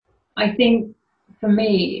I think for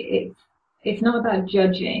me, it's not about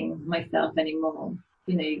judging myself anymore.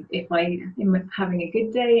 You know, if I am having a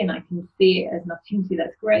good day and I can see it as an opportunity,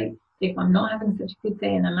 that's great. If I'm not having such a good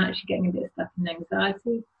day and I'm actually getting a bit stuck in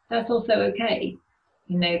anxiety, that's also okay.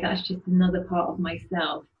 You know, that's just another part of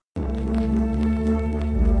myself.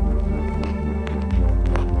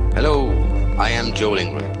 Hello, I am Joel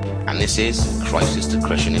Ingram, and this is Crisis to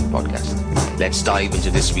Crushing It podcast. Let's dive into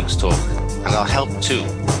this week's talk, and I'll help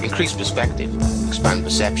to increase perspective, expand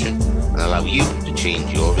perception, and allow you to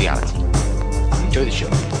change your reality. Enjoy the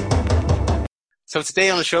show. So today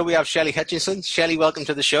on the show we have Shelley Hutchinson. Shelley, welcome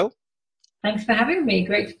to the show. Thanks for having me.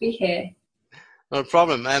 Great to be here. No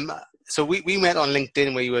problem. So we met on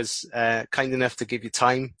LinkedIn, where you was kind enough to give you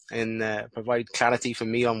time and provide clarity for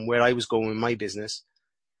me on where I was going with my business,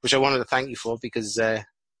 which I wanted to thank you for, because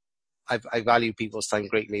I value people's time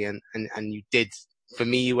greatly, and you did. For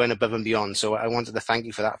me, you went above and beyond. So I wanted to thank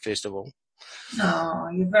you for that, first of all. Oh,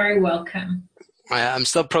 you're very welcome. I'm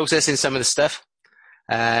still processing some of the stuff.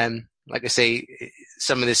 Like I say,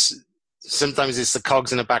 some of this, sometimes it's the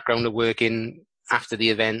cogs in the background are working after the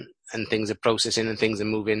event and things are processing and things are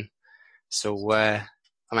moving. So, and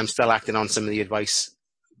I'm still acting on some of the advice,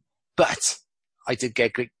 but I did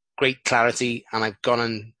get great clarity, and I've gone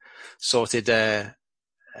and sorted an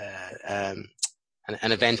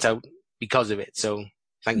event out because of it. So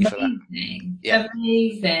thank you for that. Yeah.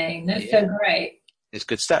 Amazing. That's so great. It's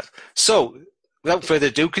good stuff. So without further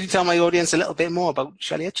ado, could you tell my audience a little bit more about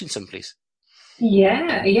Shelley Hutchinson, please?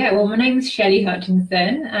 Yeah. Well, my name is Shelley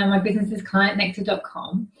Hutchinson, and my business is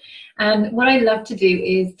clientnectar.com. And what I love to do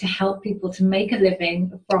is to help people to make a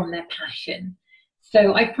living from their passion.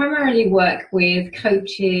 So I primarily work with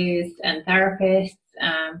coaches and therapists,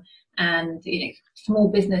 and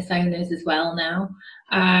small business owners as well now.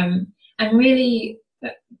 And really,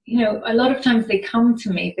 a lot of times they come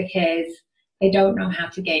to me because they don't know how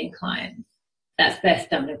to gain clients. That's their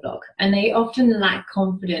stumbling block, and they often lack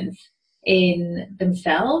confidence in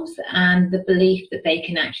themselves and the belief that they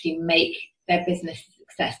can actually make their business the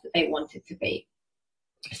success that they want it to be.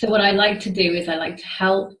 So what I like to do is I like to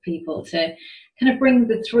help people to kind of bring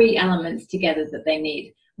the three elements together that they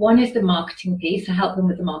need. One is the marketing piece. I help them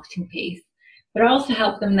with the marketing piece, but I also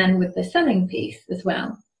help them then with the selling piece as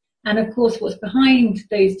well. And of course, what's behind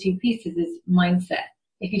those two pieces is mindset.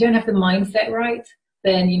 If you don't have the mindset right,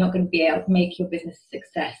 then you're not going to be able to make your business a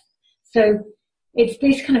success. So it's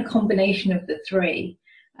this kind of combination of the three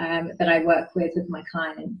that I work with my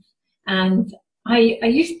clients. And I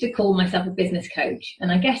used to call myself a business coach,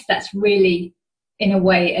 and I guess that's really, in a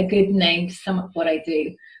way, a good name to sum up what I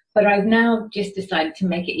do. But I've now just decided to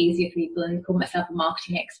make it easier for people and call myself a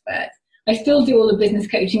marketing expert. I still do all the business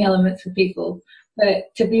coaching elements for people,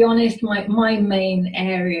 but to be honest, my main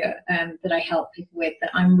area that I help people with,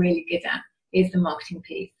 that I'm really good at, is the marketing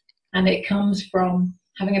piece. And it comes from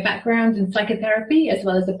having a background in psychotherapy as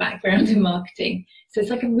well as a background in marketing. So it's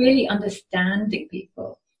like really understanding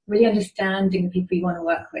people, really understanding the people you want to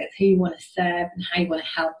work with, who you want to serve, and how you want to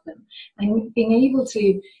help them, and being able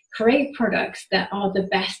to create products that are the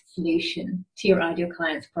best solution to your ideal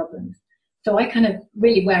client's problems. So I kind of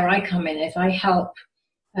really, where I come in is I help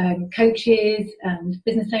coaches and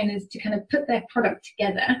business owners to kind of put their product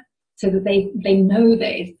together so that they know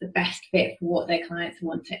that it's the best fit for what their clients are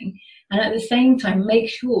wanting. And at the same time, make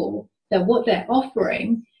sure that what they're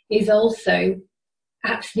offering is also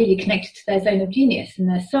absolutely connected to their zone of genius and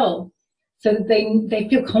their soul, so that they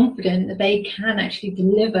feel confident that they can actually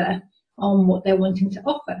deliver on what they're wanting to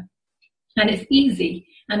offer. And it's easy.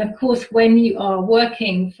 And of course, when you are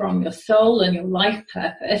working from your soul and your life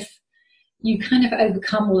purpose, you kind of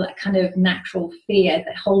overcome all that kind of natural fear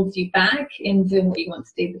that holds you back in doing what you want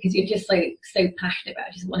to do, because you're just so passionate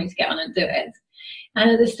about just wanting to get on and do it. And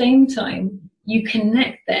at the same time, you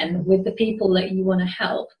connect then with the people that you want to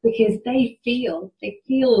help, because they feel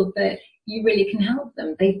that you really can help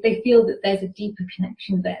them. They feel that there's a deeper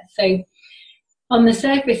connection there. So on the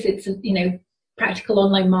surface, it's, practical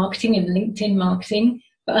online marketing and LinkedIn marketing,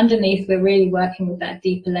 but underneath, we're really working with that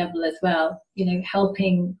deeper level as well,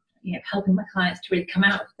 helping my clients to really come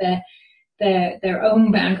out of their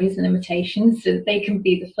own boundaries and limitations, so that they can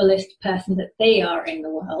be the fullest person that they are in the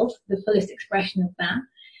world, the fullest expression of that,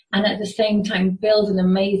 and at the same time build an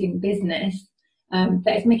amazing business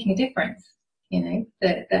that is making a difference,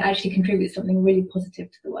 that actually contributes something really positive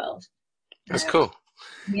to the world. That's cool.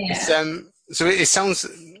 Yeah. So it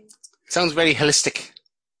sounds very holistic.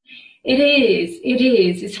 It is.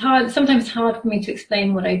 It's hard. Sometimes it's hard for me to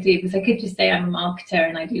explain what I do, because I could just say I'm a marketer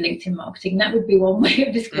and I do LinkedIn marketing. That would be one way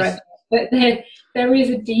of describing it. But there is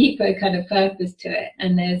a deeper kind of purpose to it,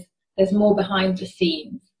 and there's more behind the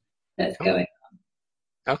scenes that's going.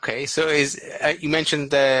 Okay, so you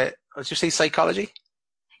mentioned what did you say, psychology?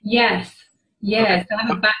 Yes, Okay. yes. I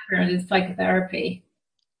have a background in psychotherapy.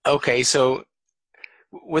 Okay, so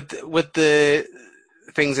with the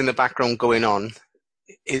things in the background going on,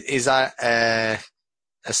 is that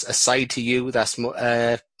a side to you that's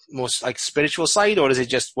most like spiritual side, or is it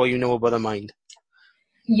just what you know about the mind?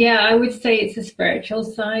 Yeah, I would say it's a spiritual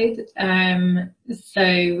side. I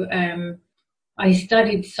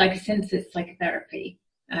studied psychosynthesis psychotherapy.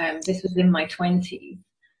 This was in my 20s.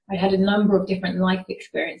 I had a number of different life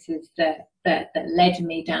experiences that led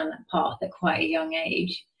me down that path at quite a young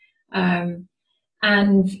age. Um,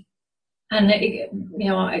 and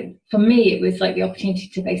for me, it was like the opportunity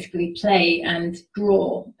to basically play and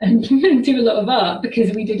draw and do a lot of art,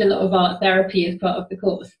 because we did a lot of art therapy as part of the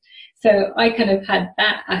course. So I kind of had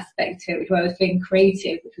that aspect to it, where I was being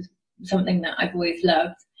creative, which was something that I've always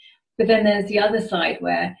loved. But then there's the other side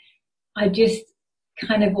where I just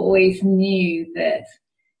kind of always knew that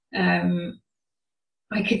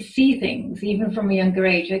I could see things even from a younger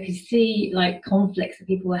age. I could see like conflicts that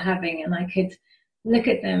people were having, and I could look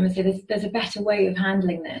at them and say, there's a better way of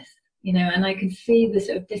handling this, and I could see the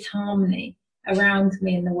sort of disharmony around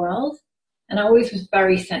me in the world. And I always was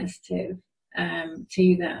very sensitive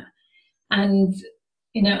to that. And,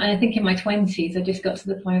 I think in my 20s, I just got to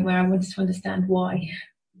the point where I wanted to understand why.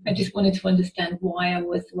 I just wanted to understand why I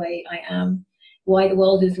was the way I am, why the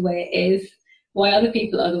world is the way it is, why other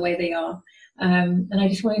people are the way they are. And I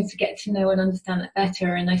just wanted to get to know and understand that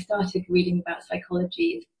better. And I started reading about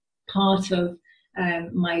psychology as part of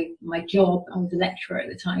my job. I was a lecturer at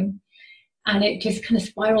the time. And it just kind of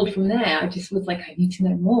spiraled from there. I just was like, I need to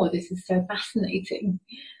know more. This is so fascinating.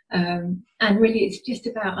 And really, it's just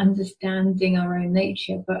about understanding our own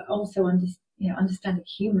nature, but also understanding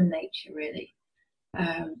human nature, really,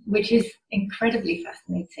 which is incredibly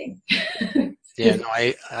fascinating. Yeah, no,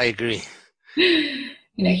 I agree.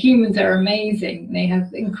 Humans are amazing. They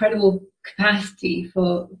have incredible capacity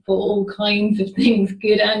for all kinds of things,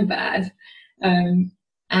 good and bad. And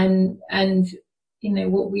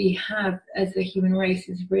what we have as a human race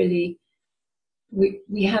is really,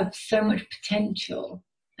 we have so much potential,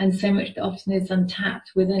 and so much that often is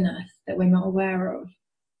untapped within us that we're not aware of.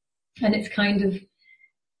 And it's kind of,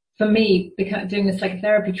 for me, doing the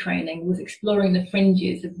psychotherapy training was exploring the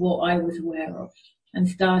fringes of what I was aware of, and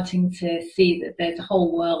starting to see that there's a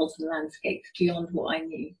whole world and landscapes beyond what I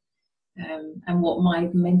knew, and what my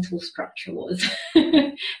mental structure was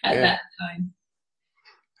at that time.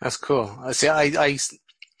 That's cool. See, I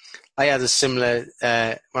had a similar,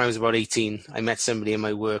 when I was about 18, I met somebody in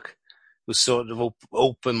my work who sort of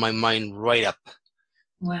opened my mind right up.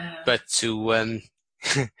 Wow. But I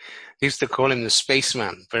used to call him the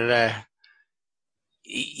spaceman, but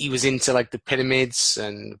he was into like the pyramids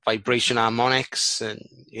and vibration harmonics, and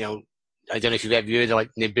I don't know if you've ever heard of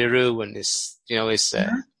like Nibiru and this,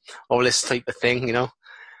 all this type of thing,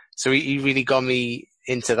 So he really got me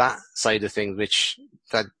into that side of things, which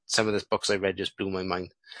that some of the books I read just blew my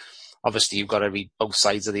mind. Obviously, you've got to read both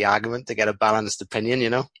sides of the argument to get a balanced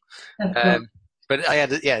opinion, But I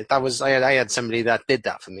had somebody that did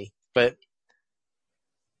that for me. But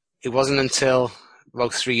it wasn't until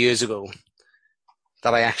about 3 years ago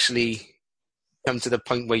that I actually come to the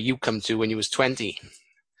point where you come to when you was 20.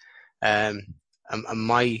 And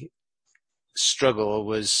my struggle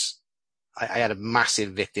was, I had a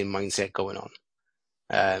massive victim mindset going on.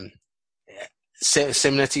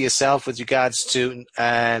 Similar to yourself with regards to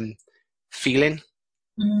feeling.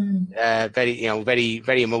 Very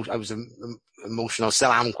emotional. I was emotional.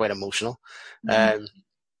 Still am quite emotional.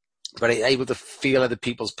 But able to feel other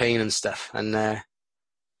people's pain and stuff. And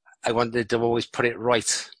I wanted to always put it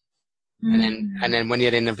right. And then when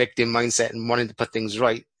you're in a victim mindset and wanting to put things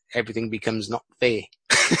right, everything becomes not fair.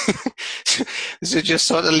 So it just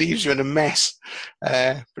sort of leaves you in a mess.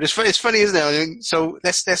 But it's funny, isn't it? I mean, so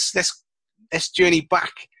let's journey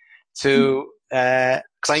back to,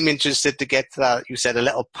 because I'm interested to get to that. You said a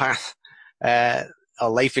little path, or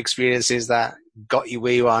life experiences that got you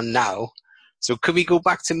where you are now. So could we go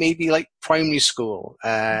back to maybe like primary school,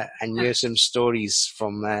 and hear some stories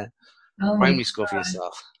from primary school for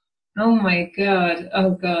yourself? Oh my God.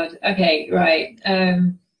 Oh God. Okay. Right.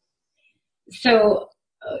 So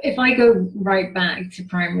if I go right back to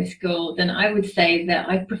primary school, then I would say that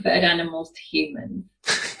I preferred animals to humans.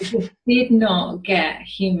 I just did not get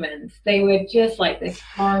humans. They were just like this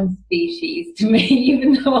foreign species to me,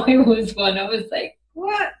 even though I was one. I was like,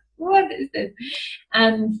 what is this?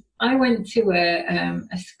 And I went to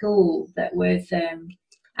a school that was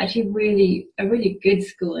actually a really good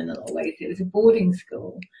school in a lot of ways. It was a boarding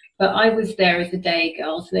school, but I was there as a day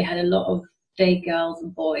girl, so they had a lot of day girls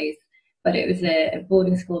and boys, but it was a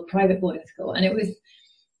boarding school, a private boarding school, and it was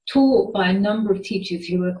taught by a number of teachers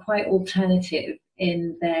who were quite alternative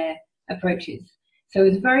in their approaches. So it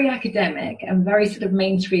was very academic and very sort of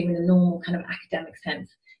mainstream in the normal kind of academic sense.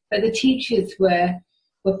 But the teachers were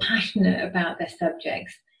passionate about their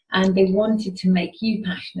subjects, and they wanted to make you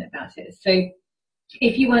passionate about it. So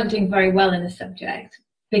if you weren't doing very well in a subject,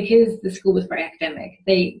 because the school was very academic,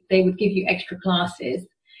 they would give you extra classes.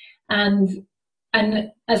 And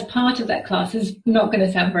as part of that class, is not going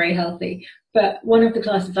to sound very healthy, but one of the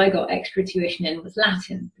classes I got extra tuition in was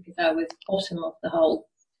Latin, because I was bottom of the whole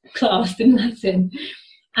class in Latin.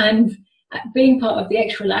 And being part of the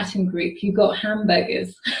extra Latin group, you got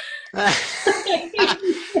hamburgers.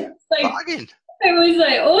 It was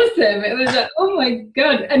like awesome. It was like, oh my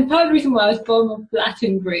God. And part of the reason why I was bottom of the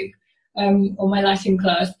Latin group, or my Latin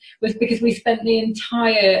class, was because we spent the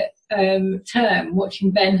entire term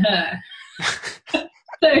watching Ben-Hur.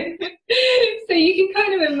 so you can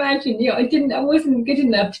kind of imagine, I wasn't good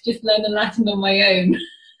enough to just learn the Latin on my own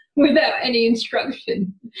without any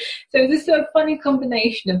instruction. So it was a sort of funny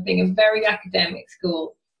combination of being a very academic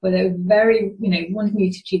school where they were very, wanting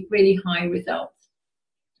you to achieve really high results.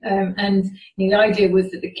 And the idea was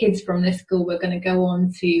that the kids from this school were going to go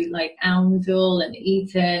on to like Oundle and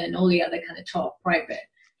Eton and all the other kind of top private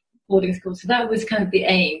boarding schools. So that was kind of the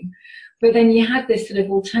aim. But then you had this sort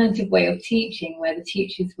of alternative way of teaching where the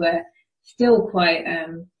teachers were still quite,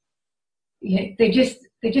 they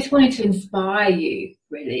just wanted to inspire you,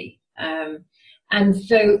 really. And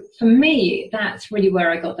so for me, that's really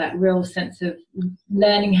where I got that real sense of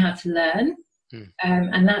learning how to learn.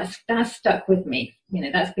 And that's stuck with me.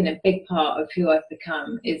 That's been a big part of who I've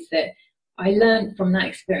become, is that I learned from that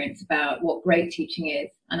experience about what great teaching is,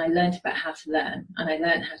 and I learned about how to learn, and I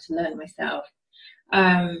learned how to learn myself,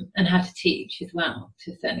 and how to teach as well,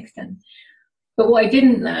 to a certain extent. But what I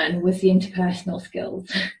didn't learn was the interpersonal skills.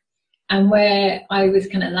 And where I was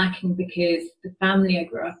kind of lacking, because the family I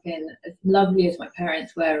grew up in, as lovely as my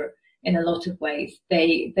parents were in a lot of ways,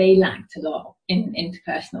 they lacked a lot in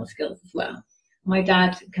interpersonal skills as well. My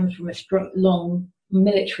dad comes from a long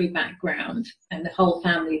military background, and the whole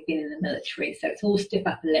family have been in the military, so it's all stiff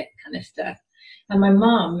upper lip kind of stuff. And my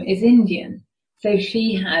mum is Indian, so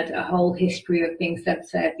she had a whole history of being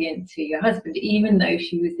subservient to your husband, even though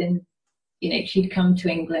she was she'd come to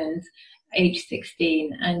England age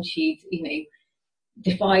 16, and she'd,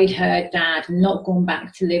 defied her dad and not gone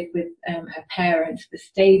back to live with her parents, but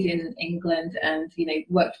stayed in England and,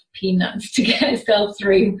 worked for peanuts to get herself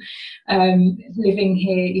through living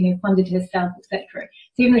here, funded herself, etc.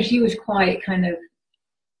 So even though she was quite kind of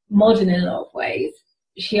modern in a lot of ways,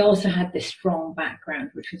 she also had this strong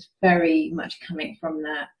background, which was very much coming from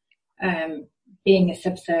that, being a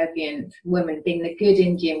subservient woman, being the good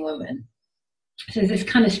Indian woman. So there's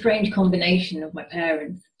this kind of strange combination of my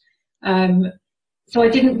parents. So I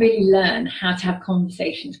didn't really learn how to have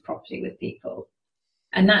conversations properly with people.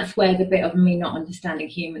 And that's where the bit of me not understanding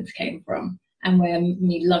humans came from, and where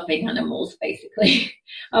me loving animals, basically.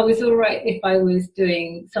 I was all right if I was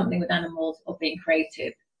doing something with animals or being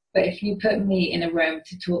creative. But if you put me in a room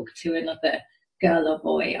to talk to another girl or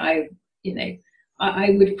boy, I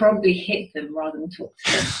would probably hit them rather than talk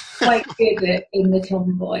to them. Quite good at in the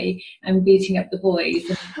tomboy and beating up the boys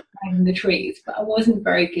and climbing the trees, but I wasn't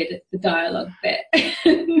very good at the dialogue bit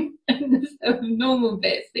and the sort of normal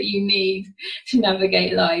bits that you need to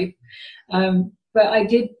navigate life. But I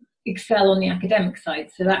did excel on the academic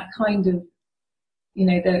side, so that kind of,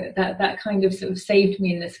 that kind of sort of saved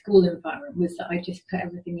me in the school environment, was that I just put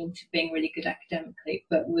everything into being really good academically,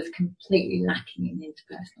 but was completely lacking in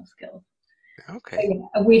interpersonal skills. Okay. So,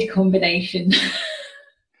 yeah, a weird combination.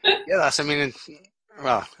 Yeah,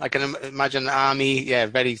 I can imagine the army,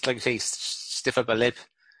 very, like you say, stiff upper lip,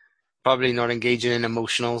 probably not engaging in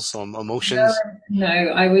emotions. No,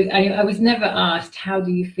 I was never asked, how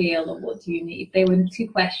do you feel or what do you need? They were two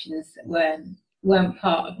questions that weren't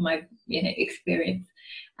part of my experience.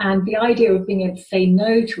 And the idea of being able to say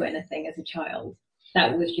no to anything as a child,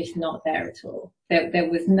 that was just not there at all. There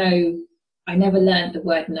was no, I never learned the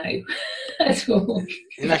word no at all.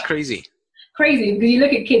 Isn't that crazy? Crazy, because you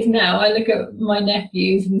look at kids now, I look at my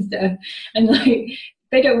nephews and stuff, and like,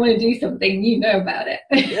 they don't want to do something, you know about it.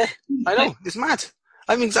 Yeah, I know, it's mad.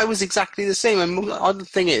 I mean, I was exactly the same. And the odd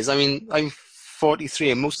thing is, I'm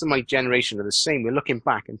 43, and most of my generation are the same. We're looking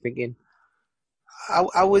back and thinking,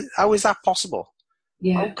 how is that possible?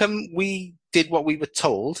 Yeah. How come we did what we were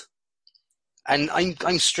told? And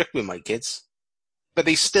I'm strict with my kids, but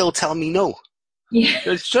they still tell me no. Yeah.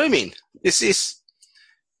 Do you know what I mean? This is,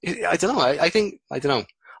 I don't know. I don't know.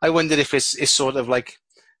 I wondered if it's sort of like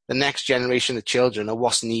the next generation of children are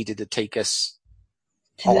what's needed to take us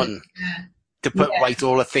To look, on, to put yeah, right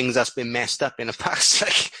all the things that's been messed up in the past.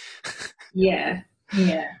 Like, yeah,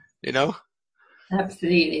 yeah, you know?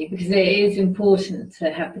 absolutely. Because it is important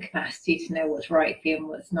to have the capacity to know what's right for you and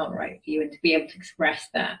what's not right for you, and to be able to express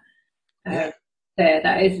that. Yeah. Um,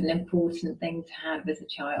 that is an important thing to have as a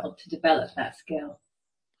child, to develop that skill.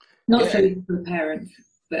 Not so Yeah. good for the parents,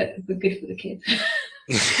 but good for the kids.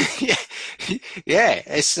 yeah. Yeah.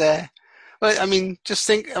 It's, well, I mean, just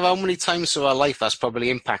think of how many times through our life that's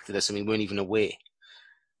probably impacted us and we weren't even aware.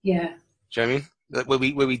 Yeah, Do you know what I mean? Like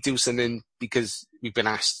where we do something because we've been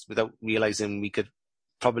asked without realizing we could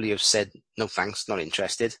probably have said, no thanks, not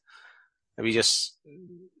interested. And we just,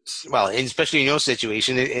 well, especially in your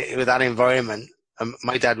situation, with that environment,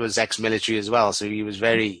 my dad was ex-military as well, so he was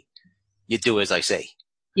very, you do as I say.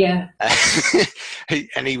 yeah,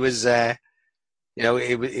 And he was, you know,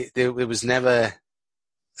 it was never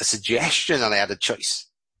a suggestion that I had a choice.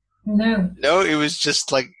 no, No, it was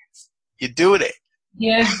just like, you're doing it.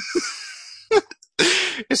 yeah,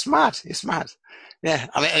 It's mad. It's mad. Yeah.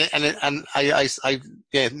 I mean, and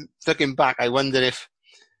yeah, looking back, I wonder if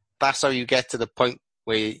that's how you get to the point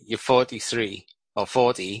where you're 43 or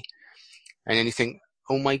 40 and then you think,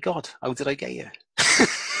 oh my God, how did I get here?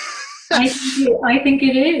 I think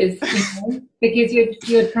it is, because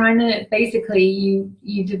you're trying to basically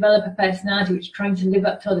you develop a personality which is trying to live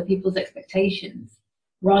up to other people's expectations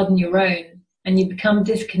rather than your own, and you become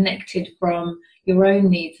disconnected from your own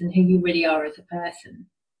needs and who you really are as a person.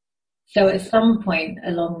 So at some point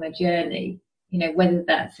along the journey, whether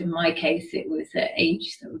that's in my case, it was at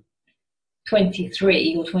age sort of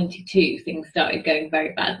 23 or 22, things started going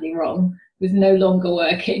very badly wrong, was no longer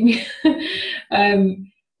working.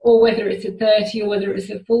 Or whether it's at 30 or whether it's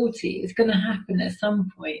at 40, it's going to happen at some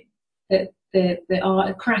point that the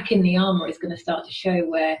crack in the armor is going to start to show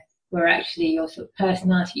where actually your sort of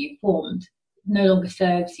personality you formed no longer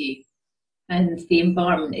serves you, and the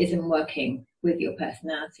environment isn't working with your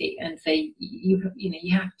personality, and so you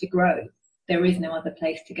have to grow. There is no other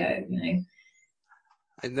place to go.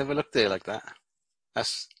 I never looked at it like that.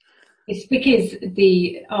 That's, It's because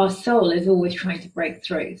our soul is always trying to break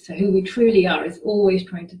through. So who we truly are is always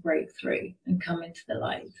trying to break through and come into the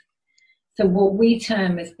light. So what we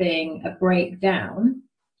term as being a breakdown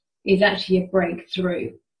is actually a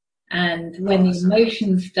breakthrough. And when the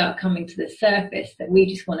emotions start coming to the surface that we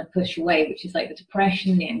just want to push away, which is like the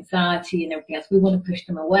depression, the anxiety and everything else, we want to push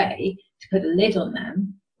them away to put a lid on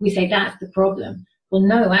them. We say that's the problem. Well,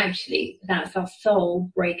 no, actually, that's our soul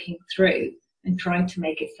breaking through and trying to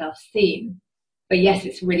make itself seen. But yes,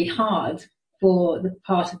 it's really hard for the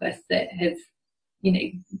part of us that has,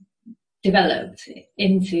 developed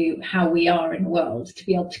into how we are in the world to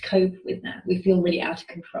be able to cope with that. We feel really out of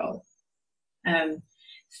control.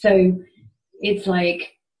 So it's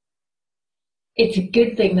like, it's a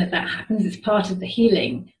good thing that happens. It's part of the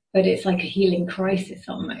healing, but it's like a healing crisis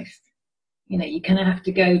almost. You kind of have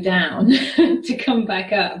to go down to come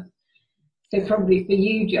back up. So probably for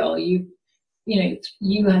you, Joel, you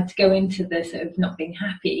had to go into the sort of not being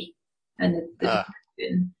happy and the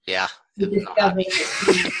depression. yeah, You discover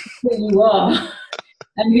who you are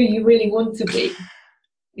and who you really want to be,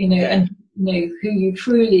 and who you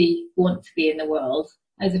truly want to be in the world,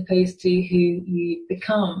 as opposed to who you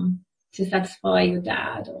become to satisfy your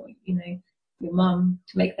dad or your mum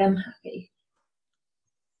to make them happy.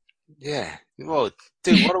 Yeah. Well,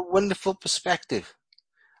 dude, what a wonderful perspective.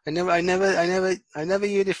 I never heard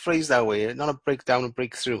it phrased that way. Not a breakdown, a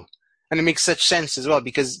breakthrough. And it makes such sense as well,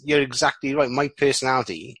 because you're exactly right. My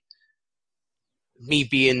personality, me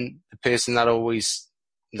being the person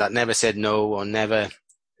that never said no or never,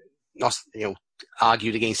 not,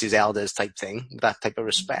 argued against his elders type thing, that type of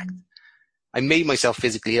respect. Mm-hmm. I made myself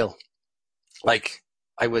physically ill. Like,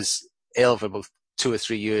 I was ill for about 2 or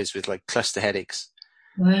 3 years with like cluster headaches.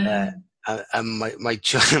 Wow. And my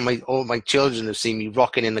children, all my children have seen me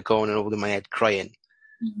rocking in the corner, holding my head, crying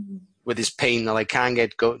with this pain that I can't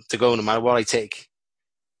get to go no matter what I take.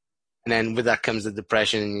 And then with that comes the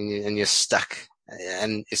depression, and you're stuck.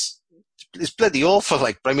 And it's bloody awful.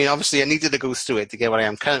 Like, but I mean, obviously, I needed to go through it to get where I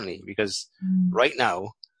am currently, because right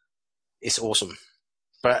now it's awesome.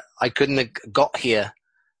 But I couldn't have got here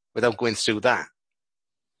without going through that.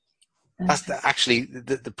 That's actually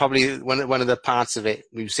probably one of the parts of it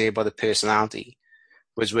we say about the personality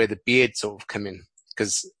was where the beard sort of come in,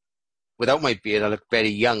 because without my beard I look very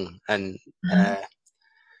young and I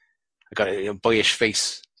got a boyish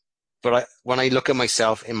face. But when I look at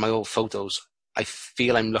myself in my old photos, I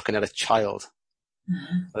feel I'm looking at a child.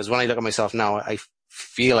 Whereas when I look at myself now, I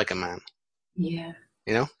feel like a man. Yeah.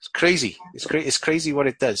 You know, it's crazy. It's great. It's crazy what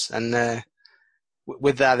it does. And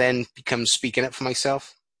with that, then becomes speaking up for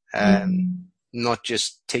myself, not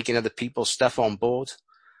just taking other people's stuff on board.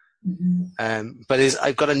 But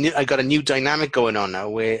I've got a new dynamic going on now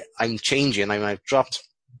where I'm changing. I've dropped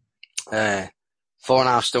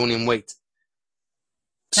 4.5 stone in weight.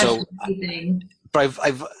 That's So, amazing. but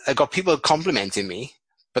I've got people complimenting me.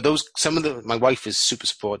 But my wife is super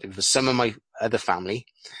supportive. But some of my other family,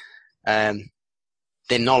 they're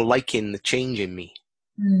not liking the change in me.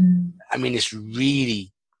 I mean, it's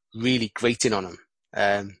really, really grating on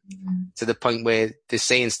them. To the point where they're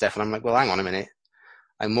saying stuff, and I'm like, well, hang on a minute.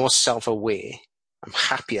 I'm more self-aware. I'm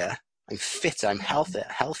happier. I'm fitter. I'm healthier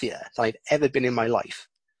than I've ever been in my life.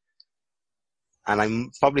 And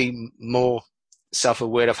I'm probably more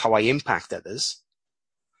self-aware of how I impact others.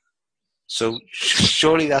 So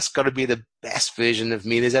surely that's got to be the best version of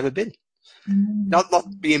me there's ever been. Not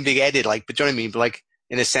being big-headed, but do you know what I mean? But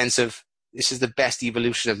in a sense of, this is the best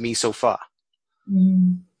evolution of me so far.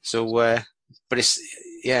 So, but it's,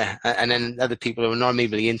 yeah. And then other people who are not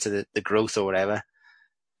maybe into the growth or whatever,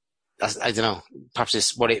 I don't know, perhaps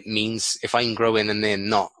it's what it means. If I'm growing and they're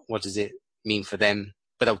not, what does it mean for them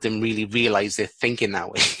without them really realize they're thinking that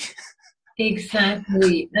way?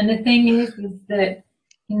 Exactly. And the thing is that,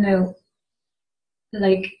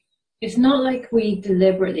 it's not like we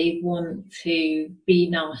deliberately want to be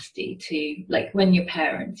nasty to, when you're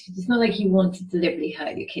parents, it's not like you want to deliberately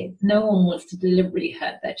hurt your kids. No one wants to deliberately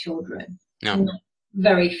hurt their children. No.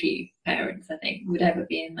 Very few parents, I think, would ever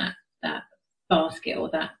be in that basket or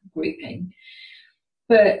that grouping.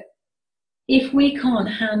 But if we can't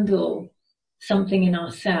handle something in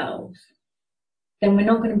ourselves, then we're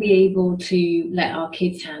not going to be able to let our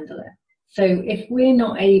kids handle it. So if we're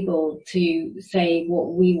not able to say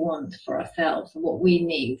what we want for ourselves, what we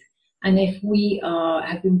need, and if we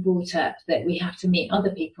have been brought up that we have to meet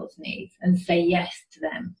other people's needs and say yes to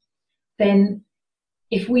them, then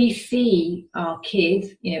if we see our kids,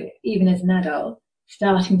 even as an adult,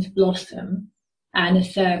 starting to blossom and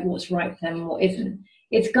assert what's right for them and what isn't,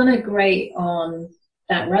 it's going to grate on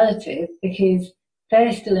that relative because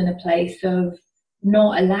they're still in a place of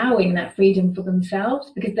not allowing that freedom for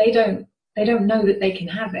themselves because they don't know that they can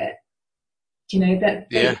have it.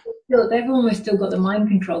 They've almost still got the mind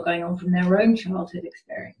control going on from their own childhood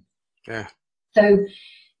experience. Yeah. So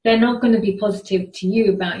they're not going to be positive to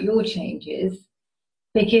you about your changes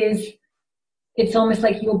because it's almost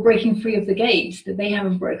like you're breaking free of the gates that they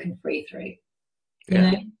haven't broken free through. You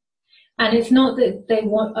know? And it's not that they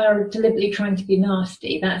are deliberately trying to be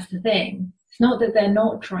nasty. That's the thing. It's not that they're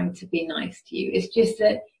not trying to be nice to you. It's just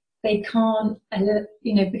that they can't,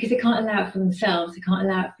 because they can't allow it for themselves. They can't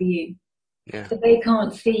allow it for you. Yeah. So they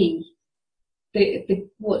can't see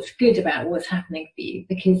what's good about what's happening for you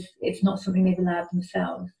because it's not something they've allowed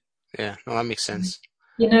themselves. Yeah, no, that makes sense.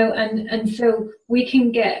 And so we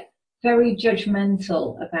can get very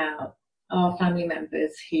judgmental about our family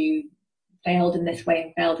members who failed in this way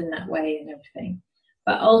and failed in that way and everything.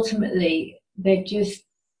 But ultimately, they're just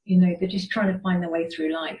trying to find their way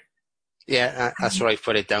through life. Yeah, that's what I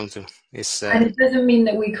put it down to. And it doesn't mean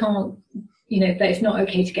that we can't, that it's not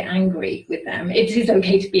okay to get angry with them. It is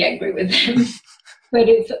okay to be angry with them.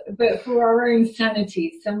 but for our own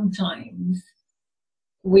sanity, sometimes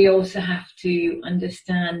we also have to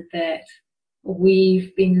understand that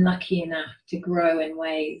we've been lucky enough to grow in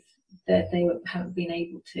ways that they haven't been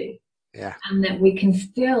able to. Yeah. And that we can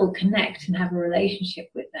still connect and have a relationship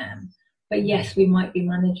with them. But yes, we might be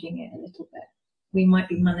managing it a little bit. We might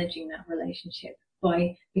be managing that relationship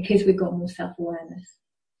because we've got more self-awareness.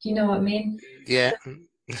 Do you know what I mean? Yeah.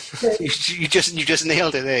 So, you just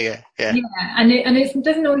nailed it there. Yeah. Yeah. And it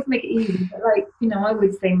doesn't always make it easy, but I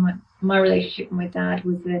would say my relationship with my dad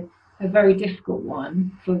was a very difficult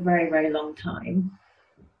one for a very, very long time,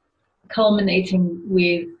 culminating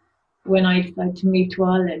with when I decided to move to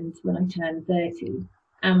Ireland when I turned 30,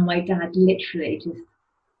 and my dad literally just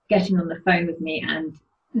getting on the phone with me and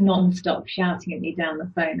non-stop shouting at me down the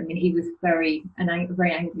phone. I mean, he was a very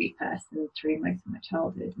angry person through most of my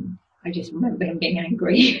childhood, and I just remember him being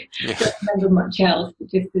angry. Yeah. I don't remember much else, but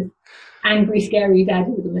just this angry, scary daddy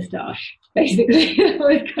with a moustache, basically. It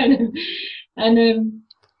was kind of, and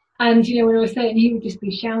when I was saying, he would just be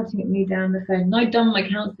shouting at me down the phone. And I'd done my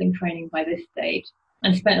counselling training by this stage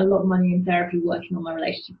and spent a lot of money in therapy working on my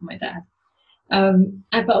relationship with my dad.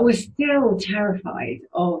 But I was still terrified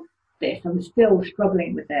of this. I was still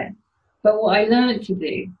struggling with it. But what I learned to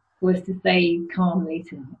do was to say calmly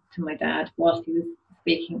to my dad whilst he was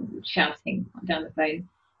shouting down the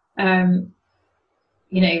phone,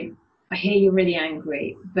 I hear you're really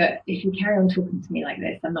angry, but if you carry on talking to me like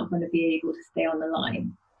this, I'm not going to be able to stay on the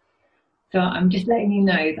line. So I'm just letting you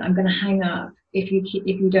know that I'm going to hang up if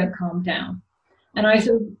you don't calm down. And I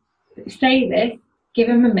sort of say this, give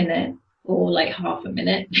him a minute or like half a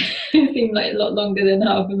minute. It seemed like a lot longer than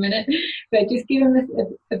half a minute, but just give him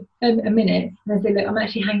a minute and I say, look, I'm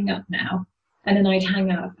actually hanging up now. And then I'd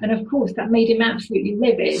hang up. And of course, that made him absolutely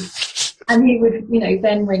livid. And he would,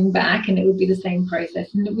 then ring back and it would be the same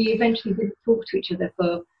process. And we eventually didn't talk to each other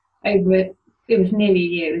for it was nearly a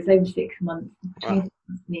year. It was over 6 months, between 6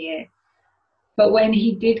 months and a year. But when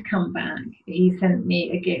he did come back, he sent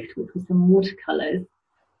me a gift, which was some watercolours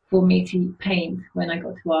for me to paint when I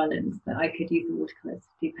got to Ireland, that I could use the watercolours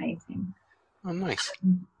to do painting. Oh, nice.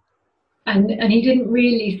 And he didn't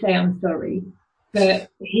really say I'm sorry, but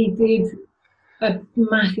he did a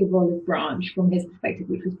massive olive branch from his perspective,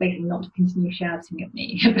 which was basically not to continue shouting at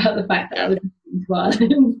me about the fact that I was moving to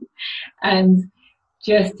Ireland, and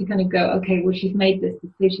just to kind of go, okay, well, she's made this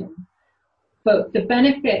decision. But the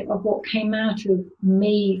benefit of what came out of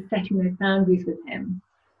me setting those boundaries with him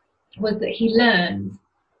was that he learned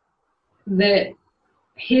that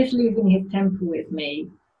his losing his temper with me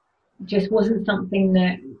just wasn't something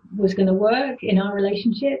that was going to work in our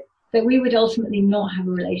relationship, that we would ultimately not have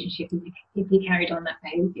a relationship if he carried on that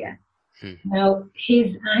behaviour. Now,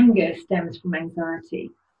 his anger stems from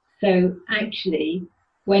anxiety. So actually,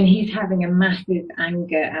 when he's having a massive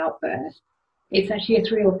anger outburst, it's actually a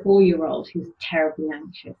 3 or 4 year old who's terribly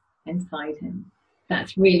anxious inside him.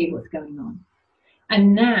 That's really what's going on.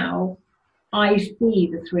 And now I see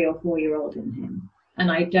the 3 or 4 year old in him, and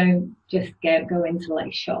I don't just go into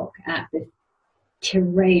like shock at this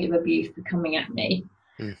tirade of abuse that's coming at me,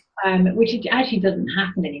 which it actually doesn't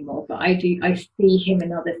happen anymore. But I see him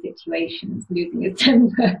in other situations losing his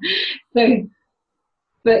temper. So,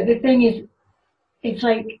 but the thing is, it's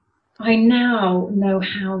like I now know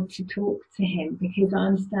how to talk to him because I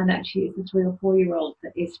understand actually it's a 3 or 4 year old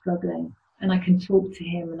that is struggling, and I can talk to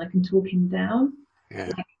him and I can talk him down.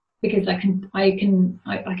 Yeah. Because I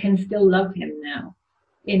can still love him now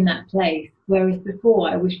in that place. Whereas before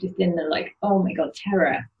I was just in the like, oh my God,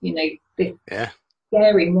 terror, this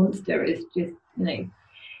scary monster is just,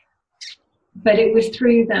 But it was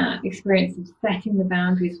through that experience of setting the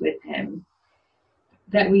boundaries with him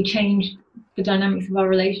that we changed the dynamics of our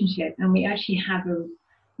relationship, and we actually have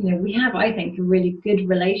I think, a really good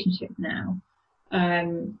relationship now.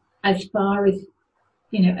 As far as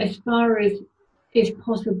is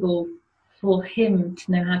possible for him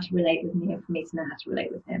to know how to relate with me and for me to know how to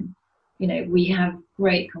relate with him. We have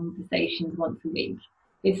great conversations once a week.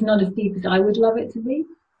 It's not as deep as I would love it to be,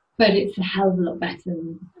 but it's a hell of a lot better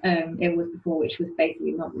than it was before, which was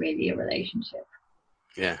basically not really a relationship.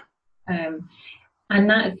 Yeah. And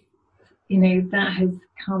that's, that has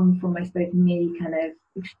come from, I suppose, me kind of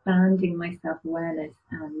expanding my self-awareness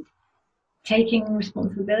and taking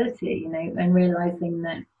responsibility, and realizing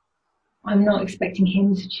that I'm not expecting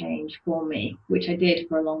him to change for me, which I did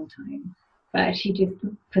for a long time, but actually just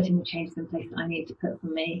putting the changes in place that I need to put for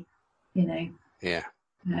me, Yeah.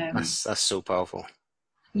 That's so powerful.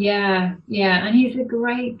 Yeah. And he's a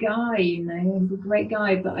great guy, he's a great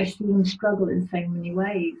guy, but I see him struggle in so many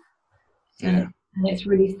ways. Yeah. And it's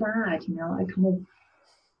really sad, I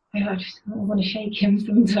just want to shake him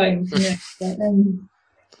sometimes, but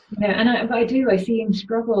but I do, I see him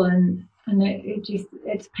struggle, and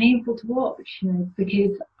it's painful to watch,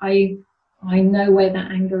 because I know where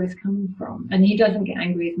that anger is coming from, and he doesn't get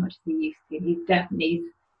angry as much as he used to. He's definitely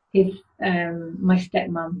my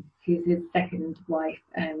stepmom, who's his second wife,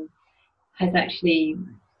 has actually,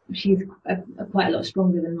 she's quite a lot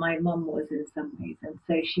stronger than my mum was in some ways, and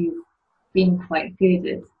so she's been quite good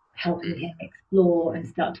at helping him explore and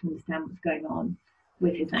start to understand what's going on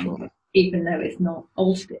with his anger, even though it's not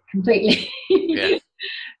altered it completely. Yeah.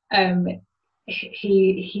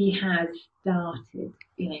 He has started,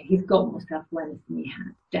 he's got more self-awareness than he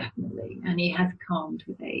had, definitely, and he has calmed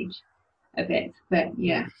with age a bit. But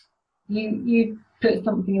yeah, you put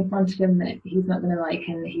something in front of him that he's not going to like,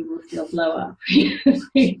 and he will still blow up.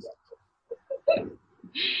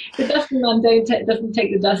 The dustbin man doesn't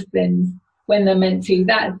take the dustbins when they're meant to.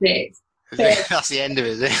 That's it. That's the end of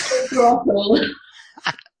it, is it? Throttle.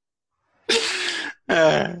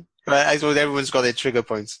 But I suppose everyone's got their trigger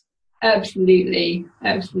points. Absolutely.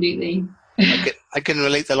 I can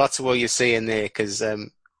relate a lot to what you're saying there, because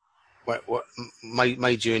what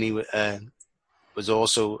my journey was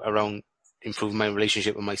also around improving my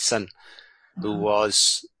relationship with my son, who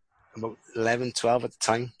was about 11, 12 at the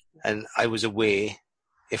time, and I was aware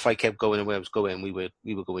if I kept going the way I was going, we were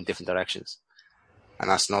going different directions. and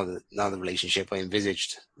that's not the relationship I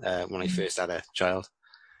envisaged when I first had a child.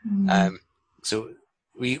 So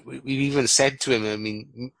we even said to him, I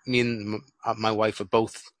mean, me and my wife are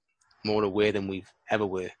both more aware than we've ever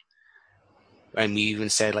were. And we even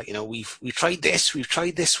said, like, we've tried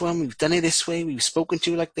this one, we've done it this way, we've spoken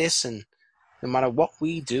to you like this, and no matter what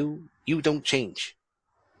we do, you don't change.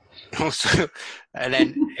 So, and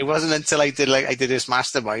then it wasn't until I did this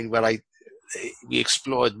mastermind where we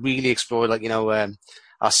really explored, like,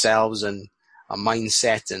 ourselves and our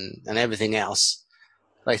mindset and everything else.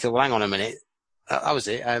 I thought, well, hang on a minute. That was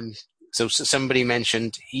it. So somebody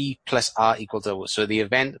mentioned E plus R equals O. So the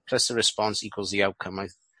event plus the response equals the outcome.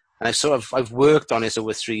 I've worked on this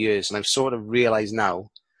over 3 years, and I've sort of realized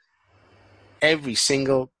now every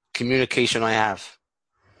single communication I have,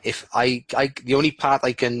 if the only part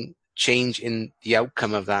I can change in the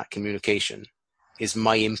outcome of that communication is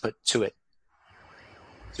my input to it.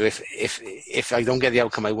 So if I don't get the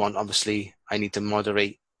outcome I want, obviously I need to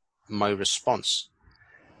moderate my response.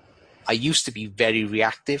 I used to be very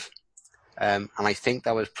reactive, and I think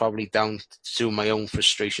that was probably down to my own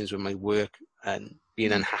frustrations with my work and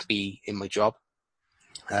being unhappy in my job.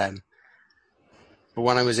 But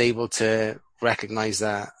when I was able to recognize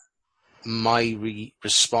that my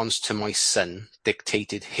response to my son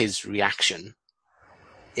dictated his reaction,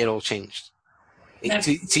 it all changed.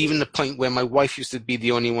 It's even the point where my wife used to be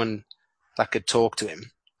the only one that could talk to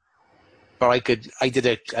him. But I did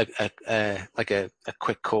a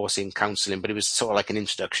quick course in counseling, but it was sort of like an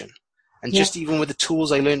introduction. And just even with the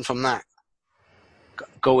tools I learned from that,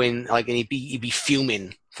 going, like, and he'd be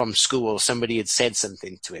fuming from school. Somebody had said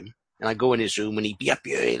something to him, and I'd go in his room and he'd be up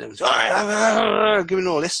here and giving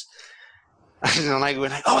all this. And I go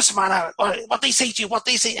like, oh, what's the matter? What they say to you? What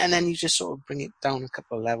they say? And then you just sort of bring it down a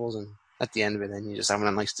couple of levels, and at the end of it, then you're just having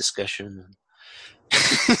a nice discussion.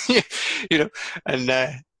 And,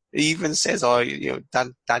 and he even says, oh,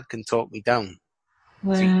 Dad can talk me down.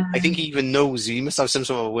 Wow. So I think he even knows, he must have some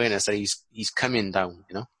sort of awareness that he's coming down,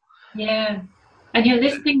 Yeah. And you're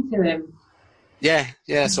listening to him. Yeah,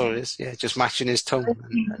 that's all it is. Yeah, just matching his tone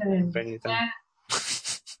and bringing it down.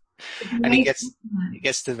 Yeah. And he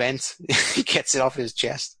gets the vent. He gets it off his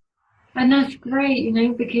chest. And that's great,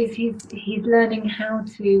 because he's learning how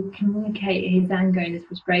to communicate his anger and his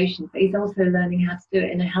frustration, but he's also learning how to do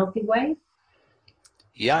it in a healthy way.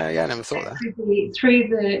 Yeah, I never thought that. Through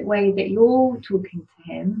the way that you're talking to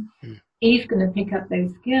him, he's going to pick up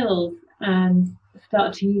those skills and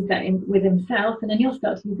start to use that with himself, and then he'll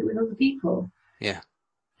start to use it with other people. Yeah.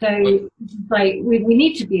 So it's like we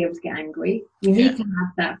need to be able to get angry. We need to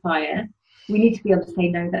have that fire. We need to be able to say,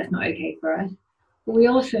 no, that's not okay for us. But we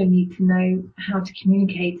also need to know how to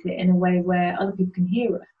communicate it in a way where other people can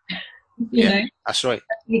hear us. you know, that's right.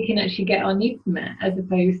 We can actually get our needs met, as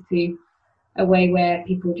opposed to a way where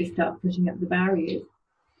people just start putting up the barriers.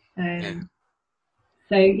 So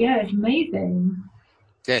it's amazing.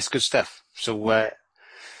 Yeah, it's good stuff. So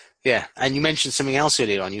and you mentioned something else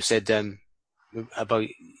earlier on. You said about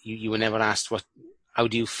you were never asked how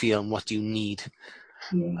do you feel and what do you need.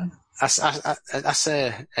 Yeah. That's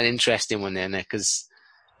an interesting one there, because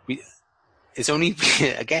it's only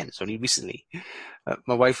recently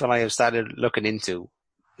my wife and I have started looking into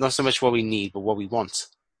not so much what we need, but what we want.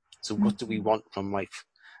 So what do we want from life?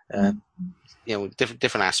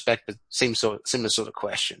 Different aspect, but similar sort of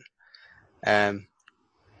question. But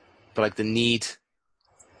like the need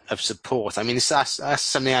of support. I mean, that's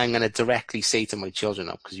something I'm going to directly say to my children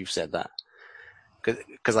now, because you've said that.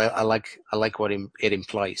 Because I like what it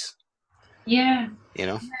implies. Yeah.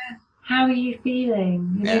 How are you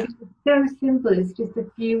feeling? It's so simple. It's just a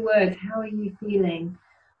few words. How are you feeling?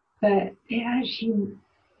 But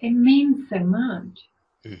it means so much.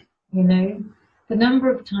 The number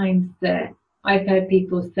of times that I've heard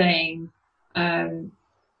people saying, when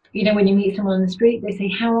you meet someone on the street, they say,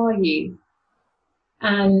 how are you?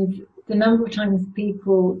 And the number of times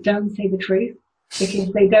people don't say the truth,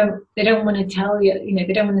 because they don't want to tell you,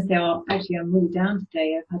 they don't want to say, oh, actually, I'm really down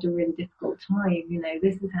today. I've had a really difficult time.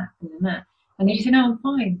 This has happened and that. And they just say, no, I'm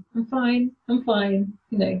fine.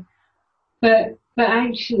 But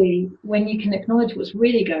actually, when you can acknowledge what's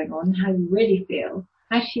really going on, how you really feel,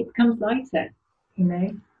 actually it becomes lighter,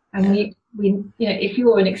 And we if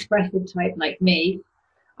you're an expressive type like me,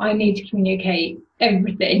 I need to communicate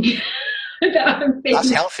everything that I'm feeling. That's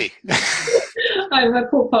healthy. My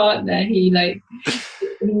poor partner, I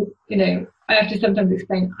have to sometimes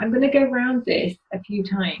explain, I'm going to go around this a few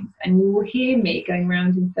times, and you will hear me going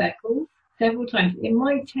around in circles several times. It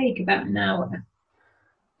might take about an hour.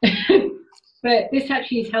 But this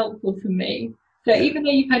actually is helpful to me, So even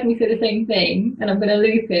though you've had me say the same thing, and I'm going to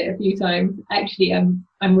loop it a few times, actually I'm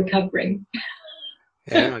recovering.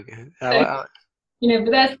 Yeah. Okay. So,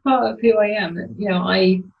 but that's part of who I am.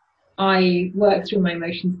 I work through my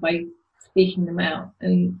emotions by speaking them out,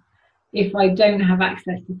 and if I don't have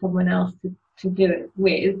access to someone else to do it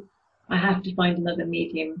with, I have to find another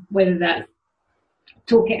medium, whether that's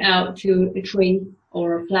talk it out to a tree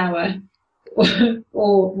or a flower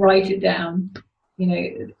or write it down.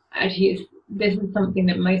 Actually, this is something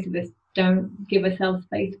that most of us don't give ourselves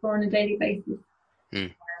space for on a daily basis.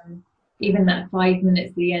 Mm. Even that 5 minutes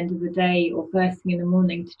at the end of the day or first thing in the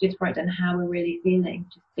morning to just write down how we're really feeling,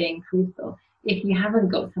 just being truthful. If you haven't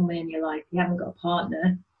got someone in your life, you haven't got a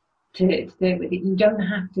partner to do it with it, you don't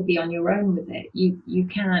have to be on your own with it. You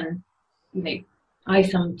can, I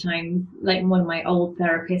sometimes, like one of my old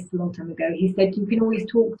therapists a long time ago, he said, you can always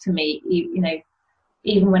talk to me,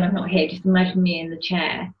 even when I'm not here. Just imagine me in the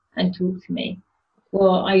chair and talk to me.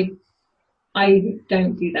 Well, I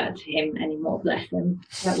don't do that to him anymore, bless him.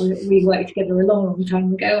 We worked together a long, long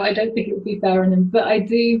time ago. I don't think it would be fair on him, but I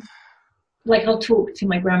do. Like I'll talk to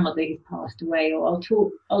my grandmother who's passed away, or I'll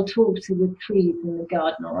talk to the trees in the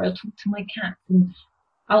garden, or I'll talk to my cats, and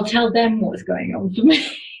I'll tell them what's going on for me.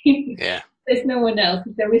 Yeah. There's no one else.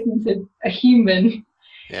 There isn't a human.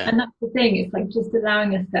 Yeah. And that's the thing. It's like just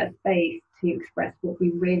allowing us that space to express what we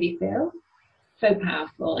really feel. So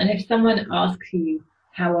powerful. And if someone asks you,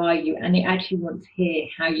 how are you? And they actually want to hear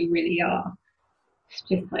how you really are, it's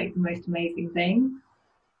just like the most amazing thing.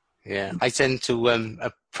 Yeah. I tend to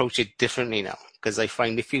approach it differently now, because I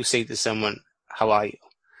find if you say to someone, how are you?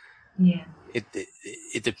 Yeah.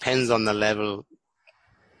 It depends on the level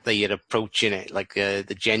that you're approaching it, like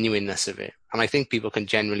the genuineness of it. And I think people can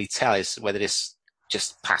generally tell whether it's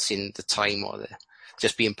just passing the time or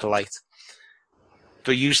just being polite.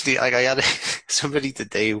 But usually, like I had somebody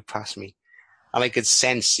today who passed me, and I could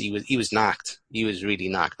sense he was knocked. He was really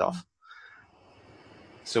knocked off.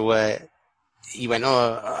 So he went,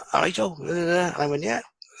 "Oh, all right, Joe." And I went, "Yeah,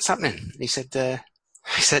 what's happening?" And he said,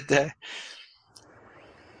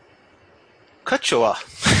 "Kutchoa,"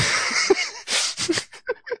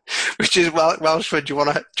 which is Welsh for "Do you want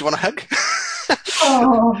a hug?"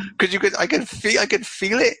 Oh, Because I could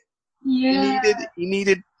feel it. yeah. He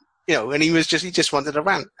needed, and he just wanted a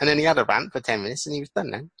rant, and then he had a rant for 10 minutes, and he was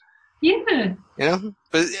done then. Yeah.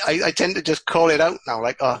 But I tend to just call it out now,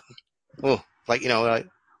 like, oh, like,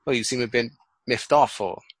 oh, you seem a bit miffed off,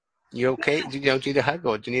 or you okay? Do you need a hug,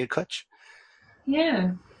 or do you need a clutch?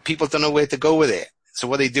 Yeah. People don't know where to go with it, so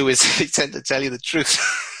what they do is they tend to tell you the truth.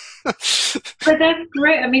 But that's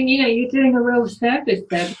great. I mean, you're doing a real service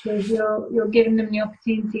there because you're giving them the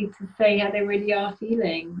opportunity to say how they really are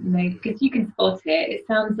feeling. Because you can spot it. It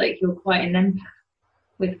sounds like you're quite an empath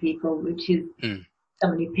with people, which is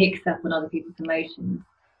someone who picks up on other people's emotions.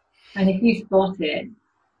 And if you spot it,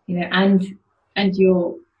 and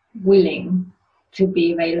you're willing to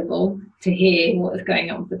be available to hear what's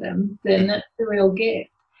going on for them, then that's the real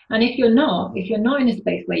gift. And if you're not in a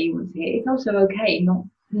space where you want to hear, it's also okay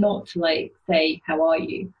not to like say, how are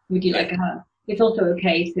you? Would you like a hug? It's also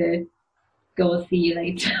okay to go, I'll see you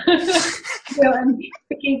later.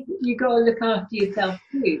 Because you got to look after yourself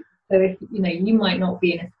too. So if you might not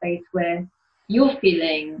be in a space where you're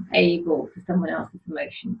feeling able for someone else's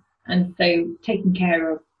emotions, and so taking care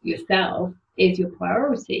of yourself is your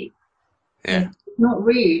priority. Yeah. It's not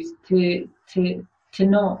rude to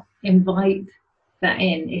not invite that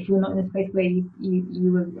in if you're not in a space where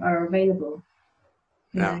you are available.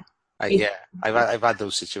 No. I've had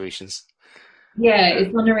those situations. Yeah,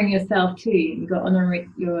 it's honouring yourself too. You've got to honour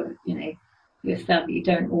yourself. You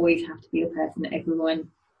don't always have to be the person that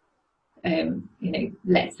everyone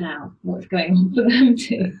lets out what's going on for them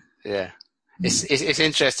too. Yeah. It's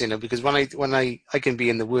interesting though, because when I can be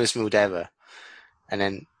in the worst mood ever, and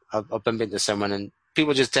then I'll bump into someone and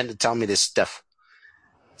people just tend to tell me this stuff.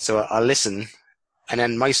 So I'll listen, and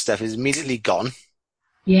then my stuff is immediately gone.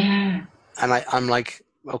 Yeah. And I'm like,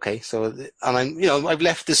 okay, so, and I'm, I've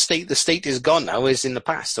left the state. The state is gone now. It's in the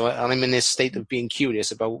past. So I'm in this state of being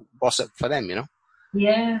curious about what's up for them,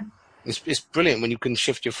 Yeah. It's brilliant when you can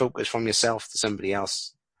shift your focus from yourself to somebody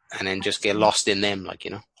else and then just get lost in them,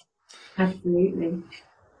 Absolutely.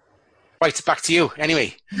 Right, back to you.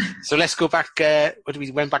 Anyway, so let's go back.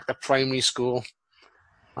 We went back to primary school.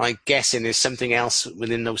 I'm guessing there's something else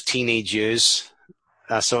within those teenage years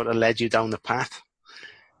that sort of led you down the path.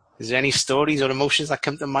 Is there any stories or emotions that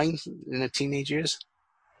come to mind in the teenage years?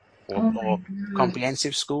 Or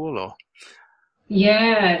comprehensive school? Or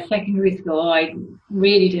Yeah, secondary school. I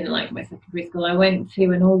really didn't like my secondary school. I went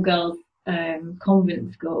to an all-girls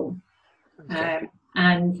convent school. okay.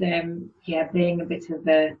 And being a bit of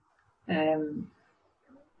a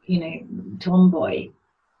tomboy,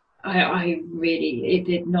 I really, it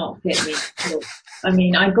did not fit me at all. I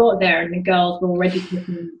mean, I got there and the girls were already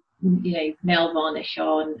putting, nail varnish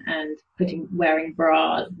on and wearing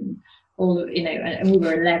bras and all of, and we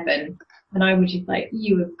were 11. And I was just like,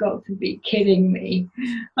 you have got to be kidding me.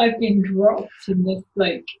 I've been dropped in this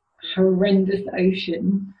like horrendous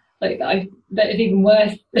ocean. Like that is even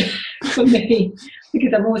worse for me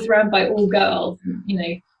because I'm always surrounded by all girls,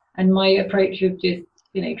 and my approach of just,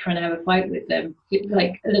 trying to have a fight with them, it's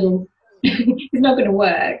like a little, it's not going to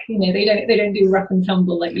work. They don't do rough and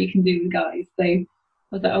tumble like you can do with guys. So I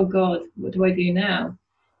was like, oh God, what do I do now?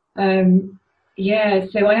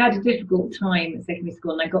 So I had a difficult time at secondary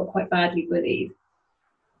school and I got quite badly bullied.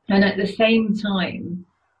 And at the same time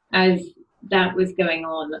as that was going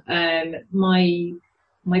on,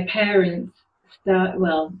 my parents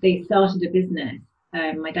they started a business.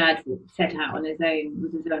 My dad set out on his own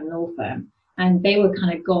with his own law firm, and they were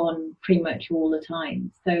kind of gone pretty much all the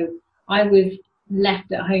time. So I was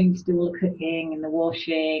left at home to do all the cooking and the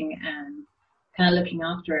washing and kind of looking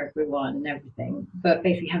after everyone and everything, but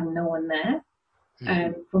basically having no one there.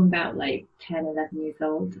 From about like 10, 11 years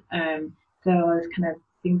old. So I was kind of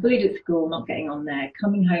being bullied at school, not getting on there,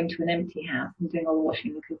 coming home to an empty house and doing all the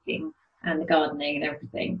washing and the cooking and the gardening and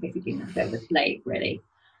everything, basically being a bit of a slave, really.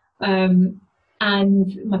 And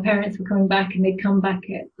my parents were coming back and they'd come back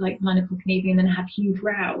at like 9 o'clock in the evening and then have huge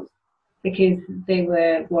rows because they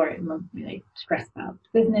were worried, stressed about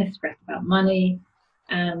business, stressed about money.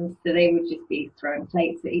 And so they would just be throwing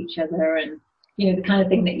plates at each other and, the kind of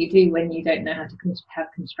thing that you do when you don't know how to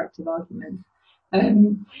have constructive arguments.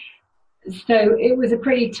 So it was a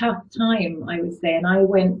pretty tough time, I would say. And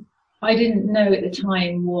I didn't know at the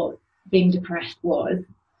time what being depressed was,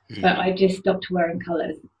 but I just stopped wearing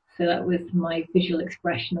colours. So that was my visual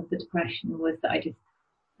expression of the depression, was that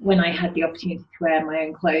when I had the opportunity to wear my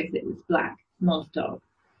own clothes, it was black, non-stop.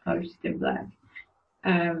 I was just in black.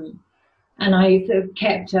 And I sort of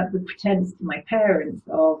kept up the pretense to my parents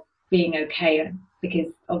of being okay,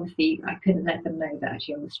 because obviously I couldn't let them know that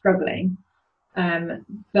actually I was struggling. But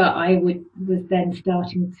I was then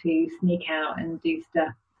starting to sneak out and do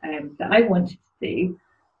stuff that I wanted to do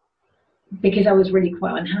because I was really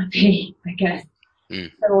quite unhappy, I guess.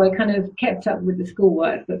 So I kind of kept up with the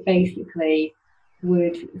schoolwork, but basically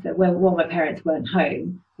while my parents weren't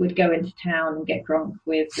home, would go into town and get drunk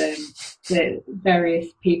with the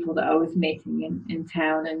various people that I was meeting in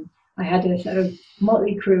town. And I had a sort of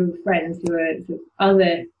motley crew of friends who were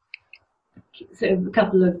a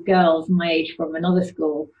couple of girls my age from another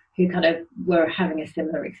school who kind of were having a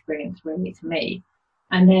similar experience really to me.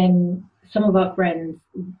 And then some of our friends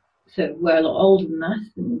were a lot older than us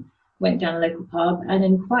and went down a local pub. And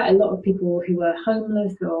then quite a lot of people who were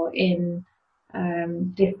homeless or in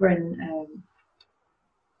different,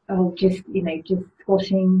 just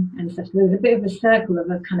squatting and stuff. So there was a bit of a circle of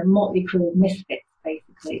a kind of motley crew of misfits,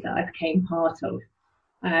 basically, that I became part of.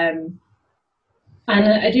 And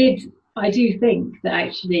I do think that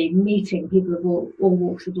actually meeting people of all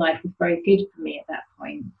walks of life was very good for me at that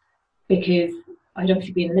point, because I'd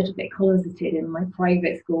obviously been a little bit closeted in my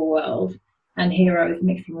private school world, and here I was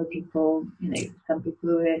mixing with people, some people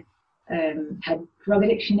who had drug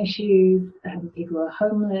addiction issues, people who were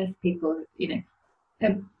homeless, people,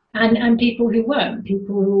 and people who weren't,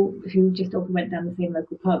 people who just often went down the same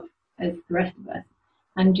local pub as the rest of us,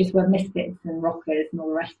 and just were misfits and rockers and all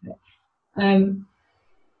the rest of it.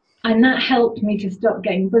 And that helped me to stop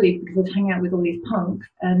getting bullied, because I was hanging out with all these punks,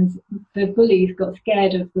 and the bullies got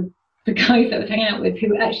scared of the guys that I was hanging out with,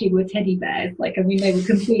 who actually were teddy bears. They were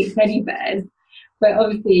complete teddy bears, but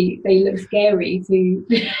obviously they looked scary to,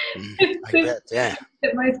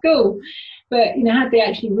 at my school. But, had they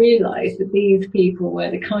actually realised that these people were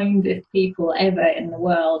the kindest people ever in the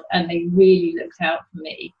world, and they really looked out for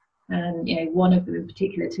me. And, one of them in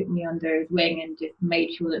particular took me under his wing and just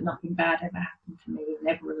made sure that nothing bad ever happened to me, and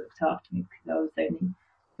never looked after me, because I was only,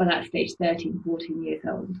 by that stage, 13, 14 years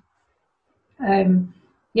old. And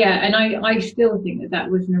I still think that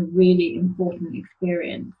was a really important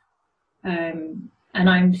experience. And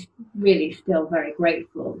I'm really still very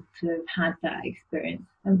grateful to have had that experience.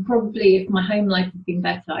 And probably if my home life had been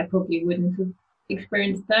better, I probably wouldn't have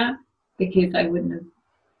experienced that, because I wouldn't have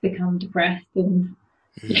become depressed and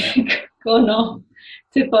gone off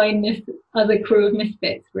to find this other crew of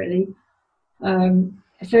misfits, really.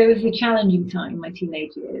 So it was a challenging time, my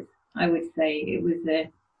teenage years. I would say it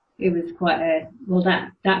was quite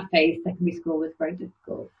that phase, secondary school, was very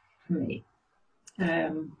difficult for me.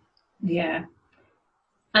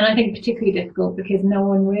 And I think particularly difficult because no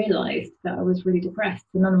one realised that I was really depressed.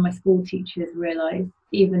 So none of my school teachers realised,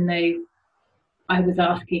 even though I was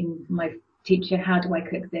asking my teacher, how do I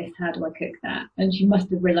cook this? How do I cook that? And she must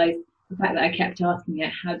have realised the fact that I kept asking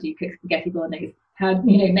her, how do you cook spaghetti bolognese? How,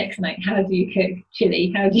 next night, how do you cook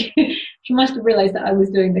chili? How do you, she must have realised that I was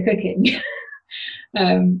doing the cooking.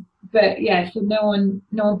 But yeah, so no one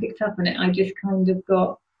picked up on it. I just kind of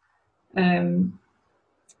got,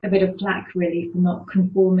 a bit of flack really for not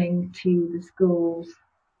conforming to the school's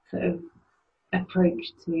sort of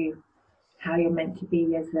approach to how you're meant to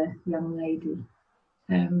be as a young lady.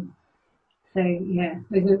 So yeah,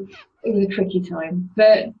 it was a tricky time.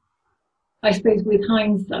 But I suppose with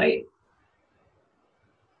hindsight,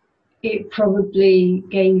 it probably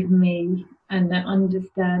gave me an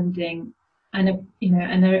understanding and a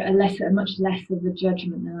much less of a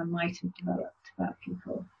judgment than I might have developed about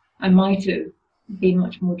people. I might have been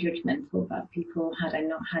much more judgmental about people had I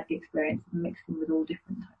not had the experience of mixing with all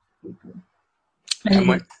different types of people.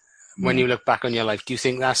 And when you look back on your life, do you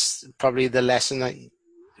think that's probably the lesson that you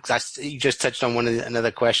just touched on?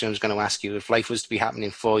 Another question I was going to ask you: if life was to be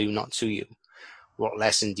happening for you, not to you, what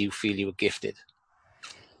lesson do you feel you were gifted?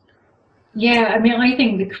 Yeah, I mean, I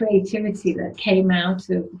think the creativity that came out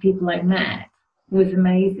of the people I met was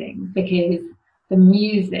amazing because the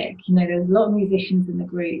music, there's a lot of musicians in the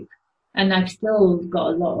group, and I've still got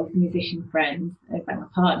a lot of musician friends. In fact, my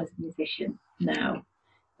partner's a musician now.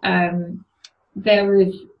 There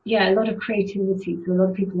was, a lot of creativity, so a lot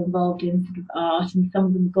of people involved in sort of art, and some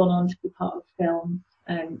of them have gone on to be part of film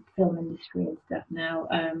industry and stuff now.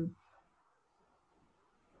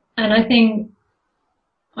 And I think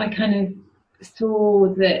I kind of saw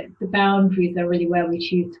that the boundaries are really where we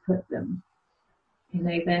choose to put them.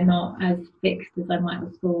 They're not as fixed as I might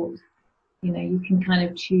have thought. You can kind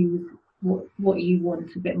of choose what you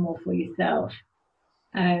want a bit more for yourself.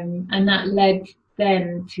 And that led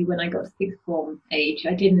then to when I got to sixth form age,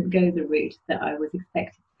 I didn't go the route that I was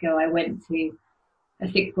expected to go. I went to a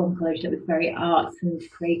sixth form college that was very arts and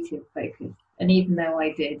creative focused. And even though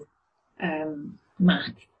I did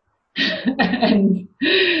maths and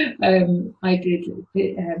I did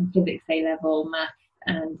physics A level, maths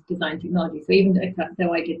and design technology. So even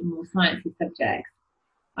though I did the more sciencey subjects,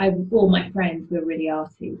 all my friends were really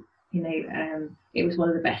arty. It was one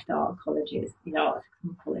of the best art colleges, art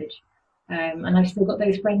college. And I've still got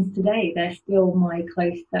those friends today. They're still my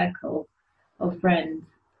close circle of friends.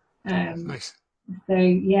 Nice. So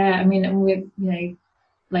yeah, I mean, we're,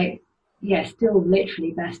 still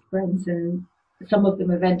literally best friends, and some of them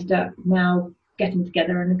have ended up now getting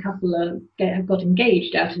together, and a couple have got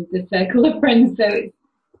engaged out of the circle of friends. So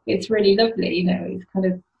it's really lovely, It's kind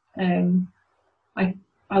of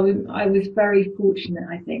I was very fortunate,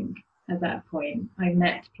 I think, at that point. I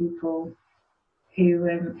met people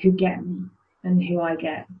who get me and who I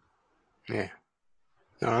get. Yeah.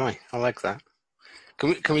 All right. I like that.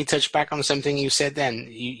 Can we touch back on something you said then?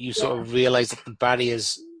 You sort of realized that the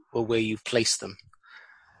barriers were where you placed them.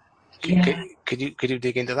 Could you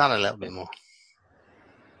dig into that a little bit more?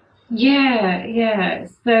 Yeah.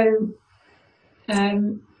 So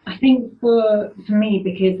I think for me,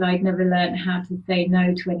 because I'd never learned how to say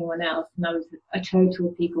no to anyone else, and I was a total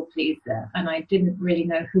people pleaser, and I didn't really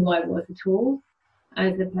know who I was at all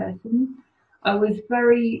as a person, I was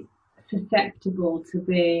very susceptible to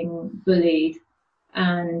being bullied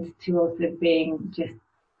and to also being just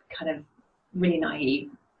kind of really naive,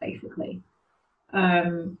 basically.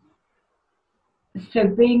 So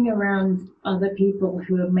being around other people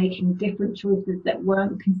who are making different choices that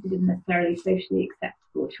weren't considered necessarily socially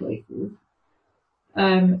acceptable choices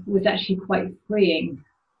was actually quite freeing,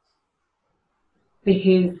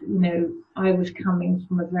 because I was coming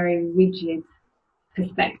from a very rigid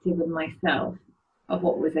perspective of myself of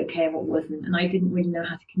what was okay and what wasn't, and I didn't really know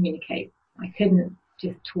how to communicate. I couldn't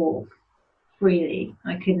just talk freely.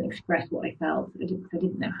 I couldn't express what I felt. I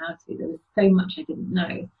didn't know how to. There was so much I didn't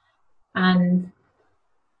know, and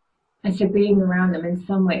so being around them in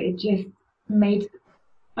some way, it just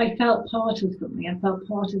I felt part of something. I felt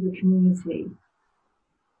part of the community.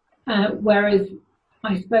 Whereas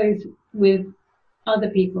I suppose with other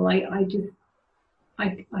people, I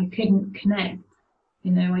couldn't connect.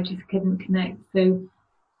 I just couldn't connect. So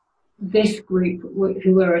this group,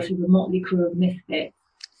 who were a sort of a motley crew of misfits,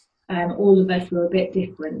 all of us were a bit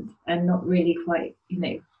different and not really quite,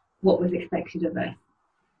 what was expected of us.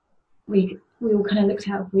 We all kind of looked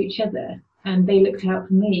out for each other, and they looked out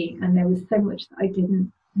for me, and there was so much that I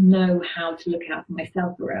didn't know how to look out for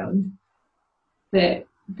myself around, that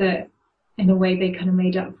in a way they kind of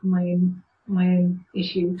made up for my my own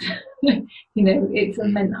issues. You know, it sort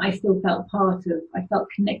of meant that I still felt I felt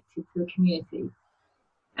connected to a community,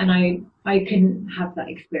 and I couldn't have that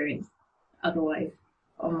experience otherwise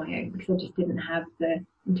on my own because I just didn't have the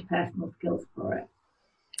interpersonal skills for it.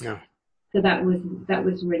 Yeah. So that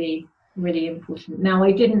was really really important. Now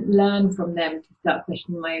I didn't learn from them to start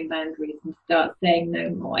questioning my own boundaries and start saying no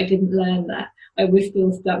more. I didn't learn that. I was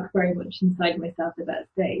still stuck very much inside myself at that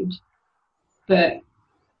stage, but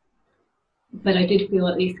I did feel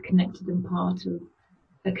at least connected and part of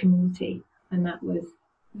a community, and that was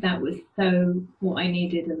so what I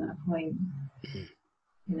needed at that point.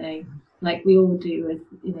 You know, like we all do as,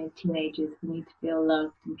 you know, teenagers, we need to feel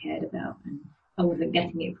loved and cared about, and I wasn't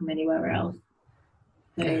getting it from anywhere else.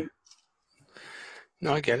 So yeah.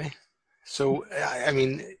 No, I get it. So I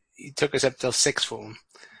mean, it took us up till sixth form.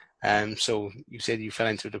 So you said you fell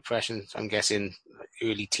into depression, so I'm guessing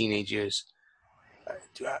early teenage years.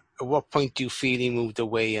 At what point do you feel you moved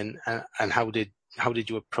away, and how did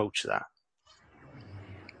you approach that?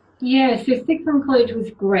 yeah, so sixth form college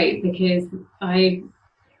was great because I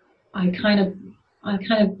kind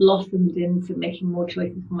of blossomed into making more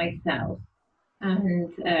choices for myself,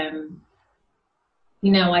 and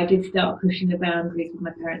you know, I did start pushing the boundaries with my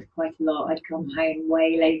parents quite a lot. I'd come home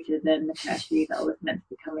way later than the curfew that I was meant to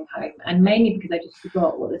be coming home, and mainly because I just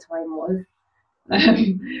forgot what the time was.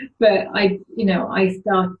 But you know, I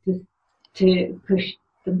started to push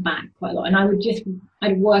them back quite a lot, and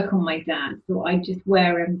I'd work on my dad, so I'd just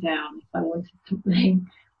wear him down if I wanted something.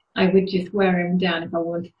 I would just wear him down if I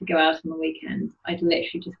wanted to go out on the weekend. I'd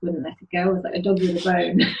literally just wouldn't let it go. I was like a dog with a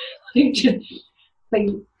bone. I just like,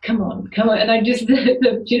 come on, and I just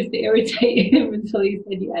just irritated him until he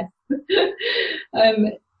said yes.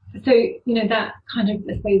 So you know, that kind of,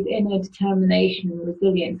 I suppose, inner determination and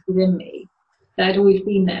resilience within me that had always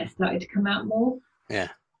been there started to come out more. Yeah.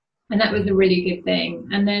 And that was a really good thing.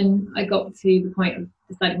 And then I got to the point of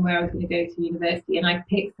deciding where I was going to go to university, and I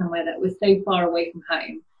picked somewhere that was so far away from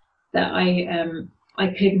home that I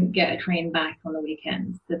couldn't get a train back on the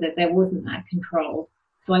weekends, so that there wasn't that control.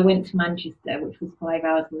 So I went to Manchester, which was 5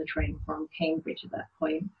 hours on the train from Cambridge at that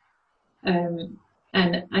point. And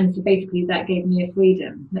so basically that gave me a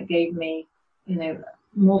freedom, that gave me, you know,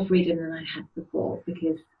 more freedom than I had before,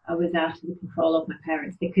 because I was out of the control of my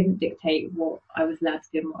parents. They couldn't dictate what I was allowed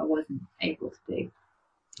to do and what I wasn't able to do,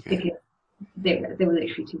 because they were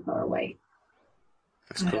literally too far away.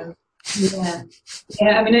 That's cool. Yeah.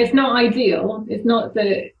 I mean, it's not ideal. It's not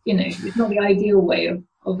the ideal way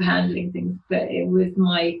of handling things, but it was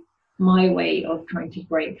my way of trying to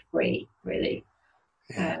break free, really.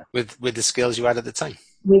 Yeah. With the skills you had at the time.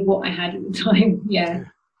 With what I had at the time, yeah.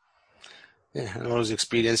 Yeah, and all those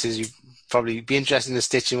experiences, you probably be interested to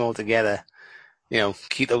stitch them all together. You know,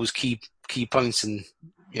 keep those key points, and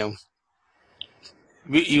you know,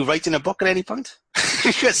 you writing a book at any point?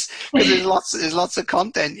 because there's lots of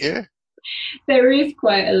content here. There is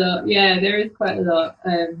quite a lot. Yeah, there is quite a lot,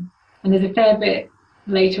 and there's a fair bit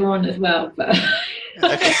later on as well. But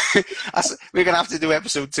okay. We're gonna have to do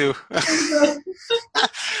episode 2.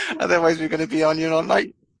 Otherwise, we're gonna be on you all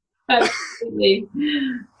night. Absolutely.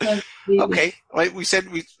 Okay, right. We said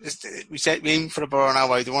we aim for about an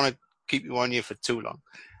hour. I don't want to keep you on here for too long.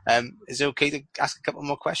 Is it okay to ask a couple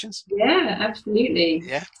more questions? Yeah, absolutely.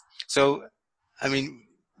 Yeah. So, I mean,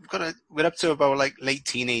 we're up to about like late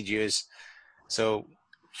teenage years. So,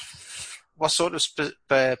 what sort of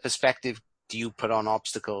perspective do you put on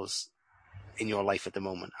obstacles in your life at the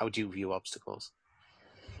moment? How do you view obstacles?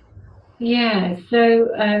 Yeah. So,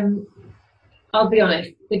 I'll be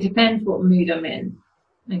honest. It depends what mood I'm in.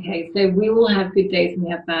 Okay, so we all have good days and we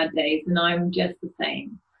have bad days, and I'm just the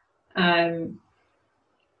same. I'm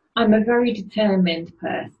a very determined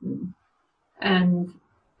person, and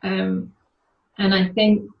I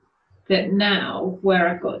think that now where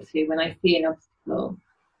I've got to, when I see an obstacle,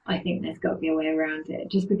 I think there's got to be a way around it.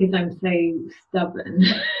 Just because I'm so stubborn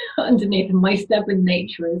underneath, and my stubborn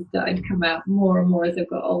nature has started to come out more and more as I've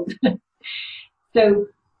got older. So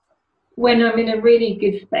when I'm in a really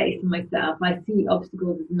good space in myself, I see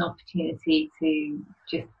obstacles as an opportunity to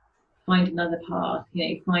just find another path, you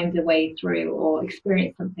know, find a way through, or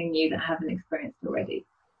experience something new that I haven't experienced already.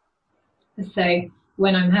 So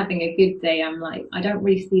when I'm having a good day, I'm like, I don't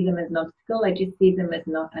really see them as an obstacle. I just see them as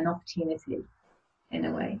an opportunity in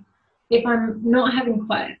a way. If I'm not having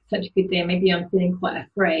quite such a good day, maybe I'm feeling quite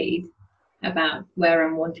afraid about where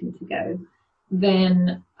I'm wanting to go,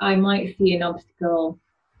 then I might see an obstacle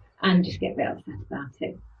and just get a bit upset about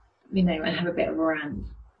it, you know, and have a bit of a rant,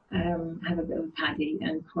 have a bit of a paddy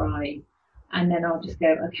and cry. And then I'll just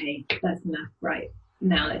go, okay, that's enough. Right.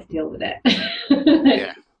 Now let's deal with it.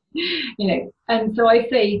 Yeah. You know, and so I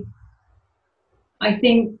say, I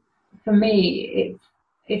think for me,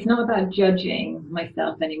 it's not about judging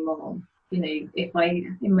myself anymore. You know, if I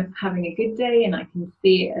am having a good day and I can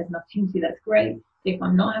see it as an opportunity, that's great. If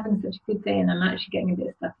I'm not having such a good day and I'm actually getting a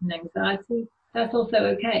bit stuck in anxiety, that's also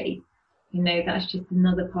okay. You know, that's just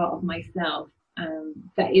another part of myself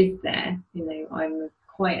that is there. You know,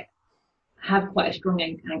 have quite a strong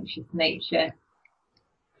anxious nature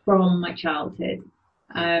from my childhood,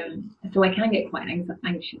 so I can get quite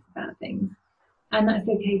anxious about things. And that's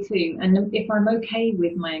okay too. And if I'm okay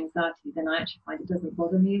with my anxiety, then I actually find it doesn't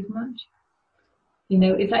bother me as much. You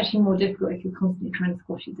know, it's actually more difficult if you're constantly trying to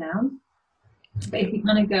squash it down. But if you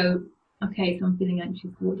kind of go, okay, so I'm feeling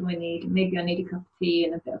anxious, what do I need? Maybe I need a cup of tea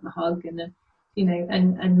and a bit of a hug and you know,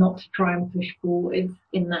 and not to try and push forwards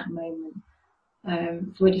in that moment.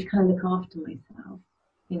 So I just kind of look after myself,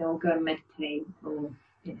 you know, or go and meditate or,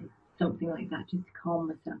 you know, something like that, just to calm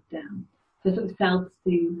myself down. So sort of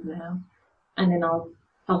self-soothe now, and then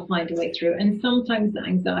I'll find a way through. And sometimes the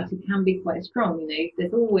anxiety can be quite strong. You know,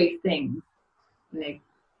 there's always things. You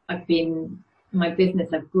know, my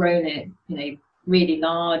business, I've grown it, you know, really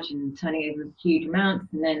large and turning over huge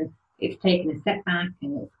amounts, and then it's taken a setback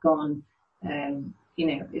and it's gone, you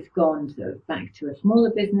know, it's gone sort of back to a smaller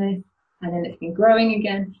business, and then it's been growing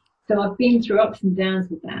again. So I've been through ups and downs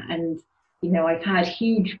with that, and you know, I've had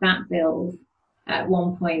huge VAT bills at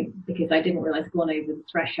one point because I didn't realise I'd gone over the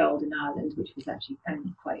threshold in Ireland, which was actually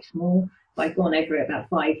only quite small, but I'd gone over it about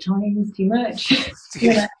 5 times too much.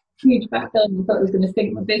 You know, huge VAT bill, and I thought it was going to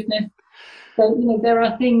sink my business. So, you know, there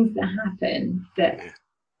are things that happen that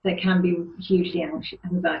can be hugely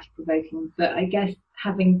anxiety provoking. But I guess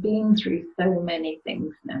having been through so many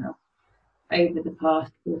things now over the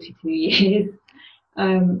past 42 years,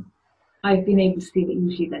 I've been able to see that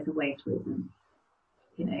usually there's a way through them,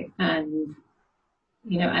 you know, and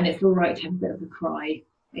it's all right to have a bit of a cry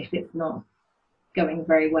if it's not going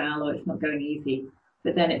very well or it's not going easy.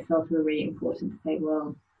 But then it's also really important to say,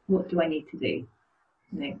 well, what do I need to do?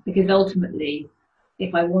 You know, because ultimately,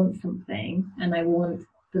 if I want something and I want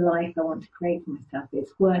the life I want to create for myself,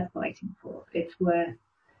 it's worth fighting for. It's worth,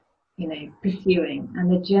 you know, pursuing.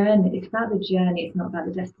 And the journey, it's about the journey. It's not about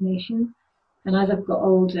the destination. And as I've got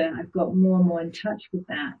older, I've got more and more in touch with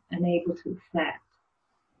that and able to accept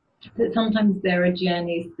that sometimes there are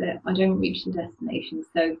journeys that I don't reach the destination.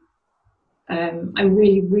 So I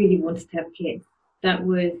really, really wanted to have kids. I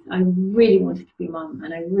really wanted to be mum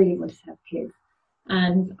and I really wanted to have kids.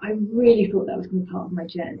 And I really thought that was going to be part of my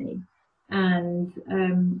journey. And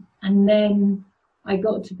then I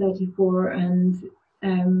got to 34 and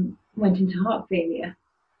went into heart failure,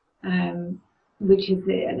 which is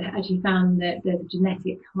actually found that there's a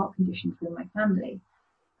genetic heart condition through my family.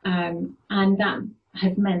 And that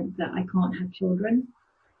has meant that I can't have children.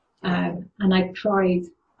 And I've tried,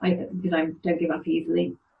 because I don't give up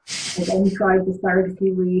easily, I then tried the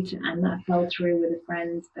surrogacy route, and that fell through with a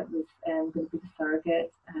friend that was going to be the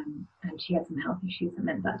surrogate, and she had some health issues that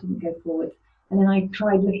meant that didn't go forward. And then I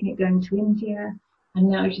tried looking at going to India, and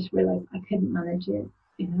now I just realised I couldn't manage it.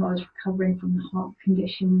 You know, I was recovering from the heart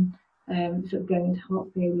condition, sort of going into heart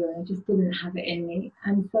failure, and I just didn't have it in me.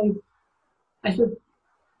 And so I sort of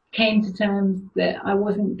came to terms that I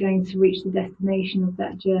wasn't going to reach the destination of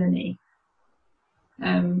that journey.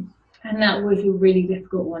 And that was a really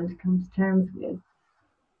difficult one to come to terms with.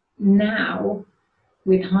 Now,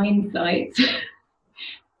 with hindsight,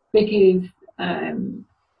 because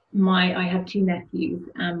I have 2 nephews,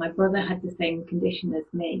 and my brother had the same condition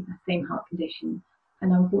as me, the same heart condition,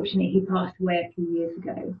 and unfortunately he passed away a few years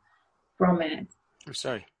ago from it. I'm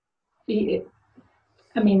sorry.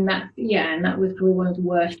 And that was probably one of the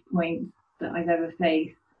worst points that I've ever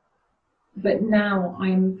faced. But now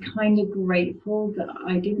I'm kind of grateful that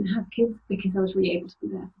I didn't have kids because I was really able to be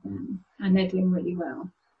there for them, and they're doing really well.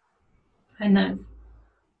 And that's,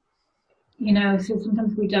 you know, so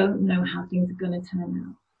sometimes we don't know how things are going to turn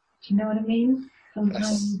out. Do you know what I mean?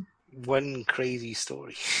 Sometimes. That's one crazy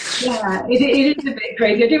story. Yeah, it is a bit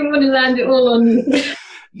crazy. I didn't want to land it all on you.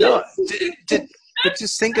 No, but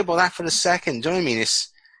just think about that for a second. Do you know what I mean? It's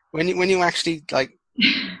when you actually like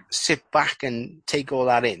sit back and take all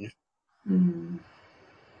that in. Mm.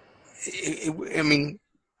 I mean,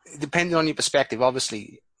 depending on your perspective,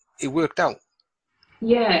 obviously, it worked out.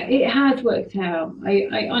 Yeah, it has worked out.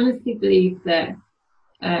 I honestly believe that,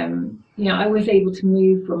 you know, I was able to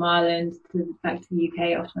move from Ireland back to the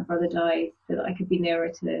UK after my brother died so that I could be nearer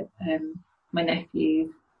to my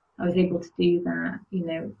nephews. I was able to do that. You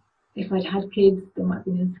know, if I'd had kids, they might have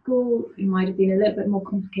been in school. It might have been a little bit more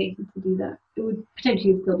complicated to do that. It would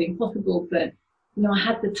potentially have still been possible, but, you know, I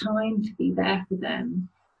had the time to be there for them.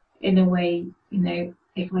 in a way,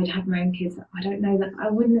 if I'd had my own kids, I don't know that I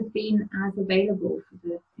wouldn't have been as available for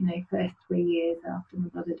the, first 3 years after my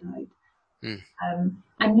brother died.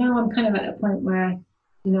 And now I'm kind of at a point where,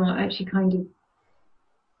 I actually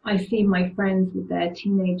I see my friends with their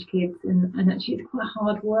teenage kids, and actually it's quite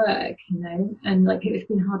hard work, and like it's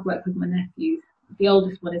been hard work with my nephews. The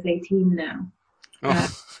oldest one is 18 now.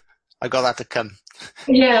 I got that to come.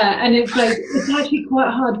 Yeah, and it's actually quite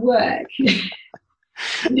hard work.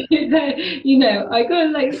 I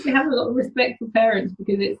gotta have a lot of respect for parents,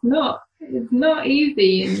 because it's not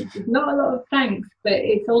easy, and it's not a lot of thanks, but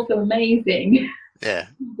it's also amazing. Yeah.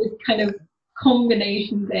 This kind of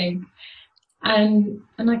combination thing. And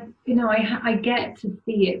I get to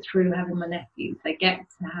see it through having my nephews. I get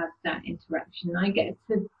to have that interaction. I get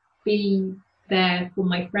to be there for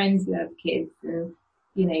my friends who have kids, and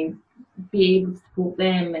be able to support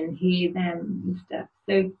them and hear them and stuff.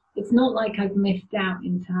 So it's not like I've missed out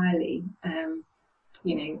entirely, and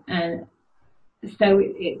so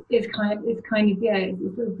it's sort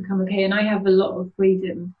of become okay. And I have a lot of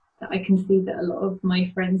freedom that I can see that a lot of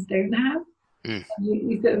my friends don't have.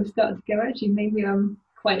 You sort of start to go, actually, maybe I'm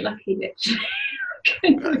quite lucky, actually.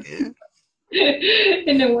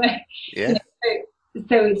 In a way. Yeah.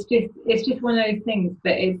 So it's just one of those things,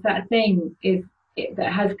 but it's that thing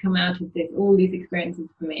that has come out of this. All these experiences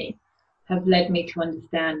for me have led me to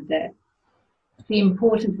understand that the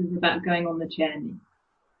importance is about going on the journey.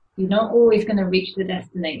 You're not always going to reach the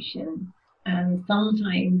destination, and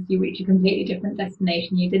sometimes you reach a completely different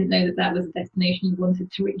destination. You didn't know that was a destination you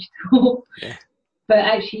wanted to reach at all. Yeah. But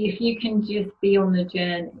actually, if you can just be on the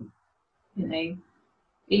journey,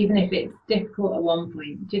 even if it's difficult at one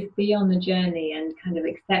point, just be on the journey and kind of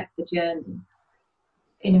accept the journey.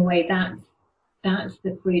 In a way, that's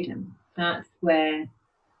the freedom. That's where,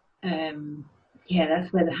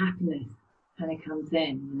 that's where the happiness kind of comes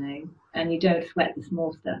in, and you don't sweat the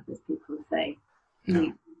small stuff, as people say.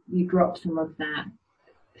 No. You drop some of that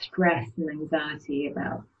stress and anxiety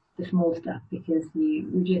about the small stuff, because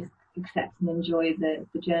you just accept and enjoy the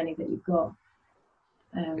journey that you've got.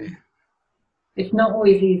 It's not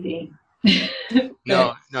always easy.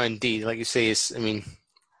 No, indeed. Like you say,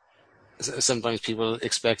 sometimes people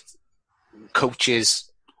expect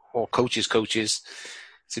coaches or coaches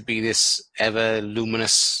to be this ever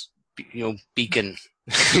luminous, beacon.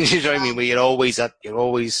 You know what I mean? Where you're always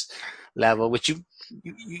level, which you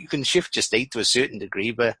can shift your state to a certain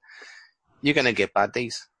degree, but you're going to get bad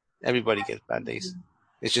days. Everybody gets bad days.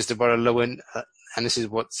 It's just about allowing, and this is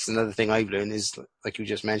what's another thing I've learned is, like you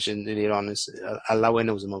just mentioned earlier on, is allowing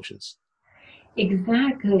those emotions.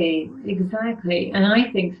 Exactly. And I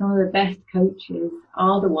think some of the best coaches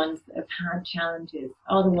are the ones that have had challenges,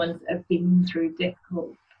 are the ones that have been through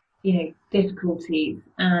difficulties,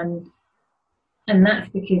 and that's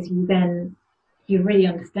because you really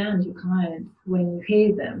understand your clients when you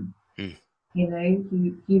hear them.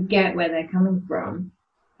 You get where they're coming from.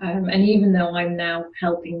 And even though I'm now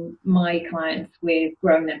helping my clients with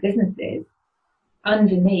growing their businesses,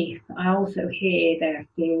 underneath, I also hear their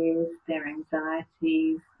fears, their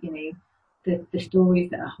anxieties, the stories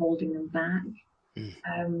that are holding them back,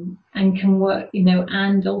 and can work,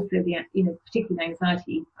 and also particularly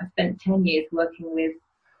anxiety. I spent 10 years working with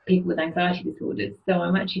people with anxiety disorders, so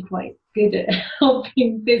I'm actually quite good at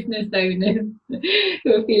helping business owners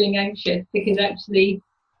who are feeling anxious, because actually,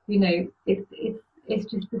 it's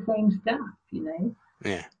just the same stuff,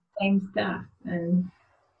 Yeah. Same stuff, and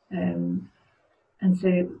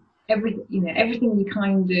so everything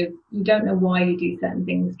you don't know why you do certain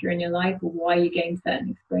things during your life or why you gain certain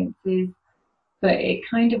experiences, but it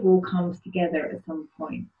kind of all comes together at some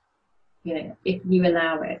point. If you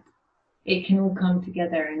allow it, it can all come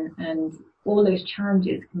together, and all those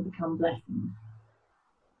challenges can become blessings.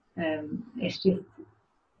 It's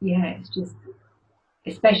just,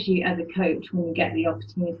 especially as a coach, when you get the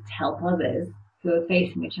opportunity to help others who are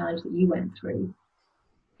facing a challenge that you went through,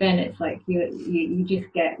 then it's like you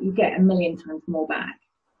get a million times more back.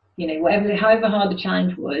 However hard the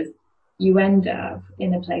challenge was, you end up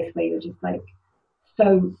in a place where you're just like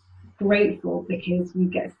so grateful, because you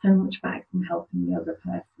get so much back from helping the other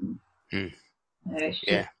person. It's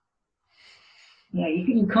just,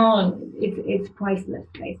 you can't. It's priceless,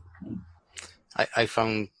 basically. I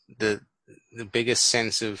found the biggest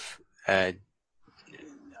sense of I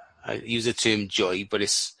use the term joy, but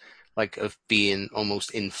it's like of being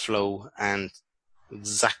almost in flow and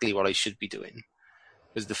exactly what I should be doing.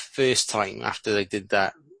 It was the first time after I did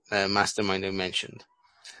that mastermind I mentioned.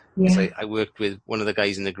 Yeah. I worked with one of the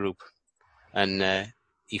guys in the group, and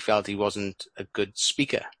he felt he wasn't a good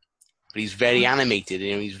speaker, but he's very animated.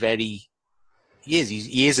 He's very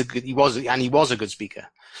he was a good speaker,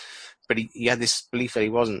 but he had this belief that he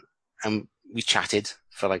wasn't. And we chatted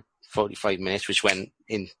for like 45 minutes, which went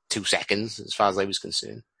in 2 seconds as far as I was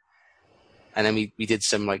concerned. And then we did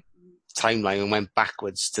some like timeline and went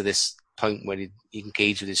backwards to this point where he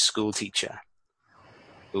engaged with his school teacher,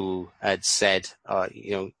 who had said,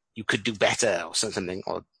 you could do better or something,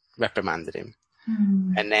 or reprimanded him.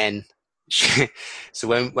 And then, so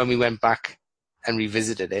when we went back and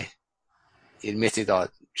revisited it, he admitted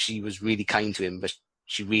that she was really kind to him, but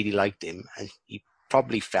she really liked him, and he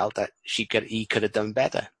probably felt that he could have done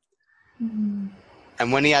better.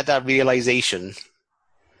 And when he had that realization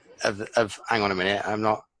of hang on a minute, I'm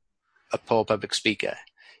not a poor public speaker,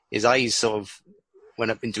 his eyes sort of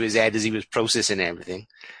went up into his head as he was processing everything.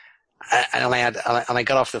 And I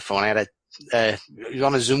got off the phone. I had it was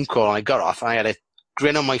on a Zoom call, and I got off, and I had a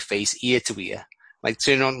grin on my face, ear to ear. I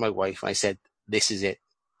turned on to my wife, and I said, "This is it.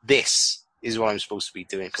 This is what I'm supposed to be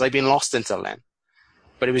doing." Because I'd been lost until then.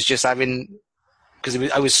 But it was just I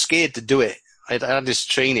was scared to do it. I had this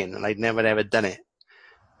training, and I'd never ever done it.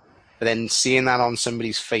 But then seeing that on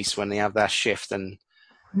somebody's face when they have that shift, and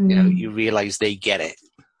you realize they get it.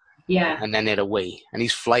 Yeah. And then they're away, and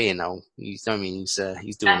he's flying now. He's doing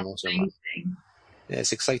awesome. Yeah,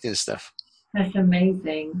 it's exciting stuff. That's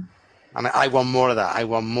amazing. And I want more of that. I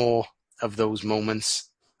want more of those moments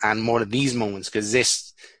and more of these moments, because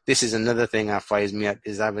this is another thing that fires me up,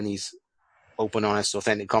 is having these open, honest,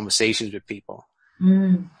 authentic conversations with people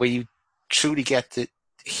where you truly get to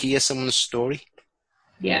hear someone's story.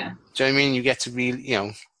 Yeah. Do you know what I mean? You get to really,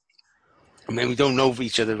 I mean, we don't know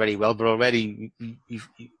each other very well, but already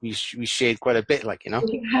we shared quite a bit,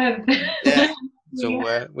 We have. Yeah.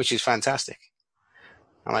 So, which is fantastic.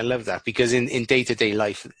 And I love that, because in day-to-day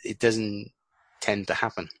life, it doesn't tend to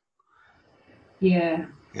happen. Yeah.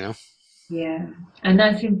 Yeah. And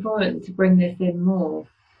that's important to bring this in more,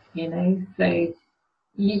 so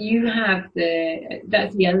you have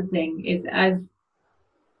that's the other thing, is as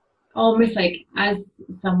almost like as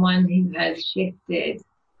someone who has shifted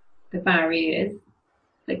the barriers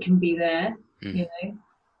that can be there,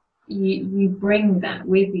 you bring that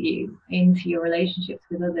with you into your relationships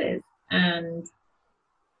with others, and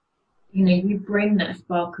you bring that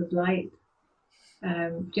spark of light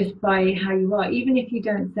just by how you are, even if you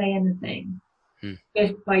don't say anything,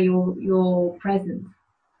 just by your presence,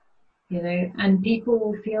 and people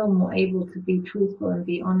will feel more able to be truthful and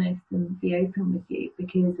be honest and be open with you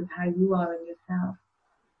because of how you are in yourself.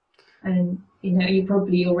 And you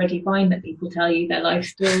probably already find that people tell you their life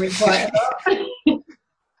story quite a lot.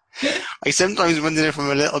 I sometimes wonder if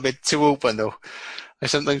I'm a little bit too open, though. I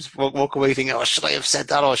sometimes walk away thinking, "Oh, should I have said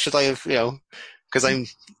that, or should I have?" Because I'm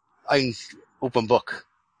open book,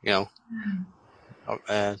 But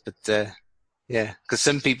because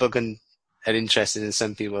some people are interested, and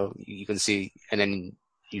some people you can see, and then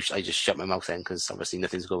I just shut my mouth then, because obviously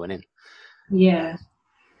nothing's going in. Yeah.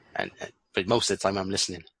 But most of the time I'm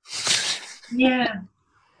listening. Yeah.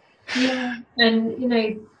 And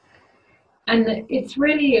and it's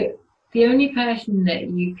really the only person that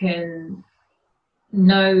you can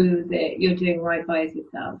know that you're doing right by is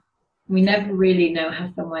yourself. We never really know how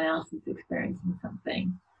someone else is experiencing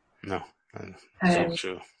something. No, so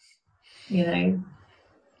true.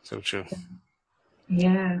 So true.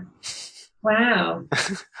 Yeah. Wow.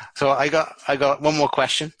 So I got one more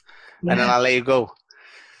question, and then I'll let you go.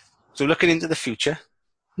 So looking into the future,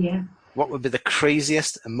 what would be the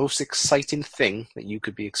craziest and most exciting thing that you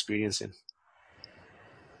could be experiencing?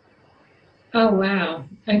 Oh wow.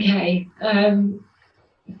 Okay.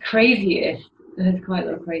 Craziest. There's quite a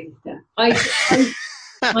lot of crazy stuff. I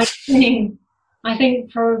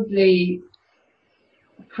think probably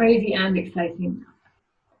crazy and exciting.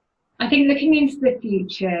 I think looking into the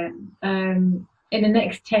future, in the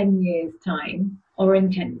next 10 years' time, or in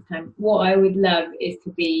 10 years' time, what I would love is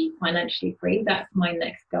to be financially free. That's my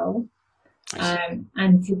next goal.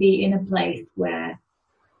 And to be in a place where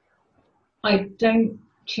I don't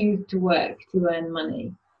choose to work to earn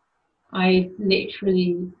money. I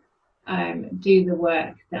literally do the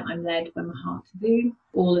work that I'm led by my heart to do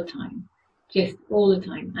all the time. Just all the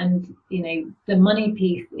time. And, the money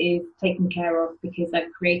piece is taken care of because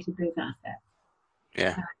I've created those assets.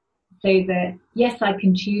 Yeah. So that, yes, I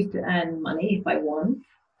can choose to earn money if I want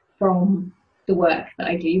from the work that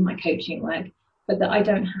I do, my coaching work, but that I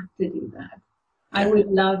don't have to do that. Yeah. I would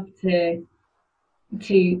love to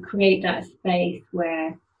create that space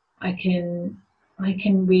where I can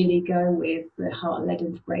really go with the heart-led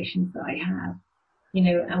inspirations that I have,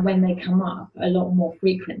 and when they come up a lot more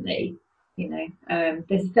frequently,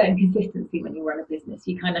 there's a certain consistency when you run a business.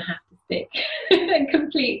 You kind of have to realistic and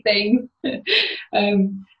complete things.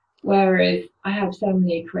 Whereas I have so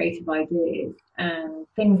many creative ideas and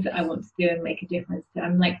things that I want to do and make a difference to.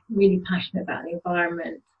 I'm like really passionate about the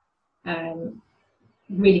environment,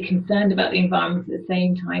 really concerned about the environment at the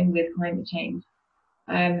same time with climate change.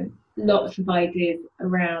 Lots of ideas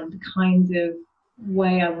around the kind of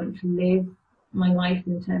way I want to live my life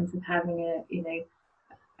in terms of having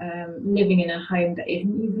living in a home that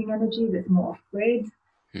isn't using energy, that's more off-grid.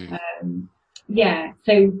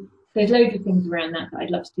 So there's loads of things around that I'd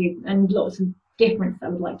love to do, and lots of difference I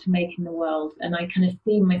would like to make in the world, and I kind of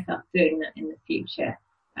see myself doing that in the future.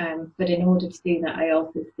 But in order to do that, I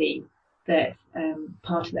also see that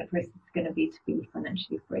part of that process is going to be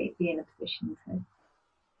financially free, be in a position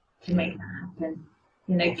to make that happen.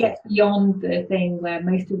 Get beyond the thing where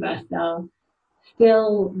most of us are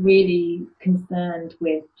still really concerned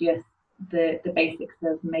with just the basics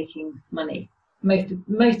of making money. Most of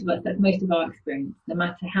us, that's most of our experience. No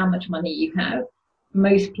matter how much money you have,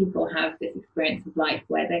 most people have this experience of life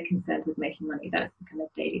where they're concerned with making money. That's the kind of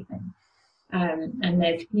daily thing. And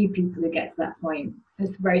there's few people who get to that point. There's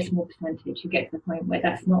a very small percentage who get to the point where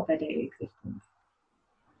that's not their daily existence.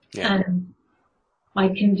 Yeah. And I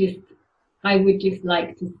would just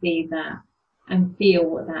like to see that and feel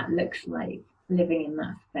what that looks like, living in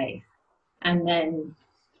that space, and then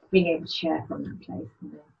being able to share from that place.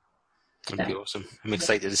 That'd be awesome. I'm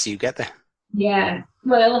excited to see you get there. Yeah,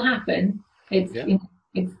 well, it'll happen. I'm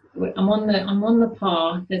on the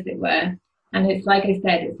path, as it were, and it's like I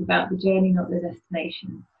said, it's about the journey, not the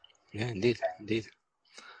destination. Yeah, indeed.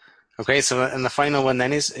 Okay, so and the final one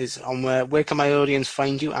then is on where can my audience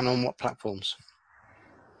find you, and on what platforms?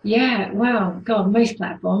 Yeah, wow, God, most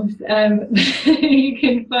platforms. You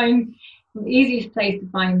can find the easiest place to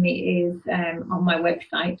find me is on my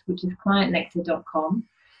website, which is clientnectar.com.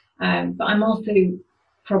 But I'm also,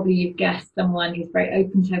 probably you've guessed, someone who's very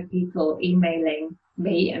open to people emailing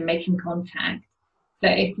me and making contact. So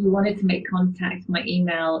if you wanted to make contact, my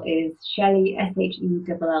email is Shelley,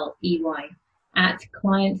 SHELLEY,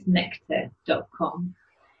 @clientnectar.com.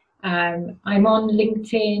 I'm on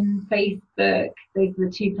LinkedIn, Facebook. Those are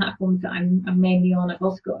the two platforms that I'm mainly on. I've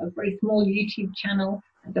also got a very small YouTube channel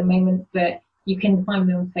at the moment, but you can find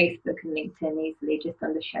me on Facebook and LinkedIn easily, just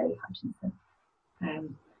under Shelley Hutchinson.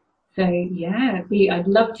 So yeah, I'd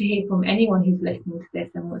love to hear from anyone who's listening to this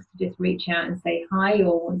and wants to just reach out and say hi,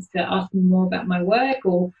 or wants to ask me more about my work,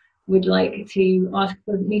 or would like to ask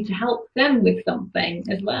for me to help them with something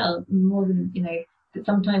as well. More than, that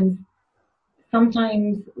sometimes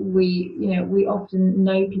we often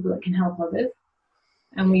know people that can help others,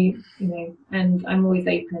 and and I'm always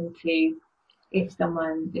open to, if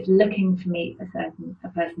someone is looking to meet a person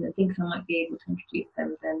that thinks I might be able to introduce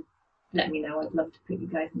them, then let me know. I'd love to put you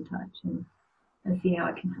guys in touch and see how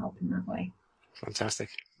I can help in that way. Fantastic.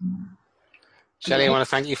 Shelley, I want to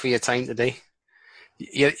thank you for your time today.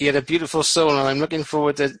 You had a beautiful soul, and I'm looking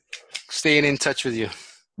forward to staying in touch with you.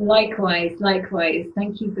 Likewise.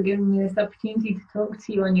 Thank you for giving me this opportunity to talk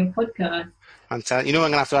to you on your podcast. I'm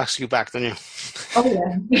going to have to ask you back, don't you? Oh,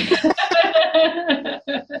 yeah.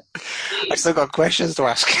 I still got questions to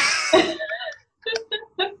ask.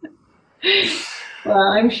 Well,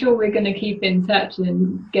 I'm sure we're going to keep in touch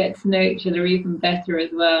and get to know each other even better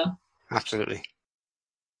as well. Absolutely.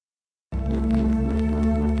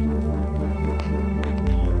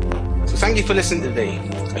 So thank you for listening today.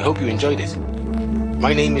 I hope you enjoyed it.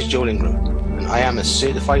 My name is Joel Ingram, and I am a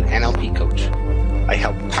certified NLP coach. I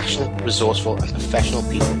help passionate, resourceful, and professional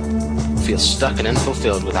people feel stuck and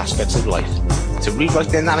unfulfilled with aspects of life to rewrite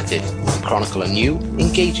their narrative and chronicle a new,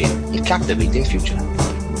 engaging, and captivating future.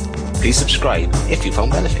 Please subscribe if you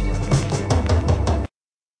found benefit.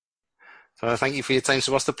 So thank you for your time.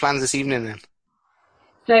 So what's the plans this evening then?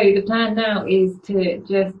 So the plan now is to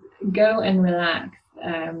just go and relax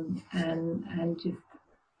and just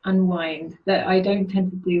unwind. That I don't tend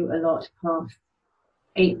to do a lot past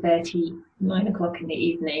 8:30, 9 o'clock in the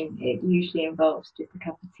evening. It usually involves just a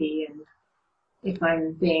cup of tea, and if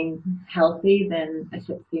I'm being healthy, then a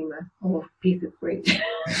Satsuma or a piece of fruit.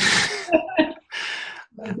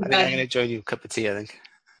 I think I'm going to join you, a cup of tea, I think.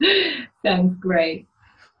 Sounds great.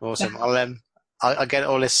 Awesome. I'll get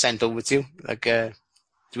all this sent over to you.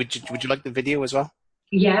 Would you like the video as well?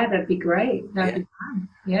 Yeah, that'd be great. That'd be fun.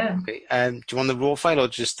 Yeah. Okay. Do you want the raw file or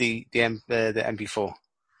just the MP4?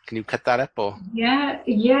 Can you cut that up or? Yeah.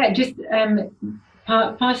 Just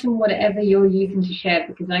pass on whatever you're using to share,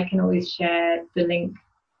 because I can always share the link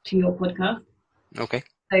to your podcast. Okay.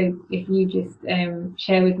 So if you just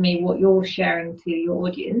share with me what you're sharing to your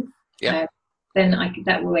audience, then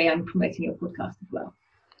that way I'm promoting your podcast as well.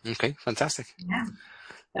 Okay, fantastic. Yeah.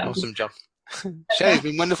 Awesome job. Shelley, it's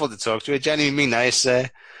been wonderful to talk to you. I genuinely mean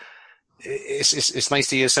that. It's nice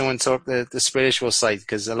to hear someone talk the spiritual side,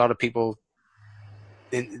 because a lot of people,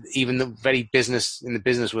 even the very in the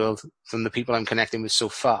business world, from the people I'm connecting with so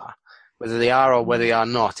far, whether they are or whether they are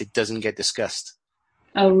not, it doesn't get discussed.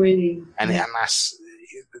 Oh, really? And that's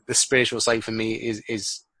the spiritual side for me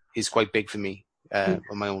is quite big for me on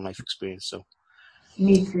my own life experience. So.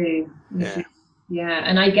 Me too. Me too. Yeah,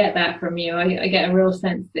 and I get that from you. I get a real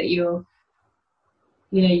sense that you're,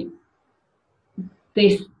 this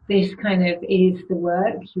kind of is the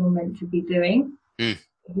work you're meant to be doing. Mm.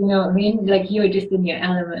 You know what I mean? Like, you're just in your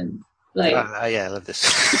element. Like, yeah, I love this.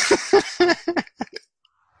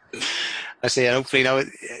 I say, hopefully,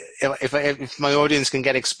 if my audience can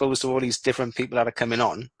get exposed to all these different people that are coming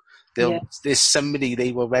on, there's somebody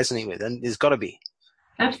they will resonate with, and there's got to be.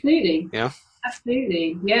 Absolutely. Yeah.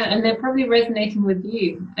 Absolutely. Yeah, and they're probably resonating with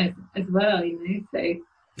you as well. So.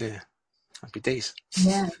 Yeah. Happy days.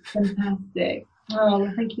 Yeah, fantastic. Oh,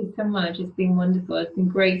 well, thank you so much. It's been wonderful. It's been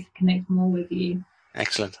great to connect more with you.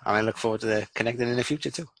 Excellent. And I look forward to connecting in the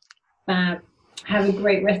future too. Fab. Have a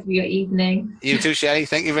great rest of your evening. You too, Shelley.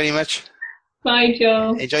 Thank you very much. Bye,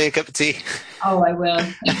 Joel. Enjoy your cup of tea. Oh, I will.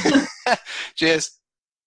 Cheers.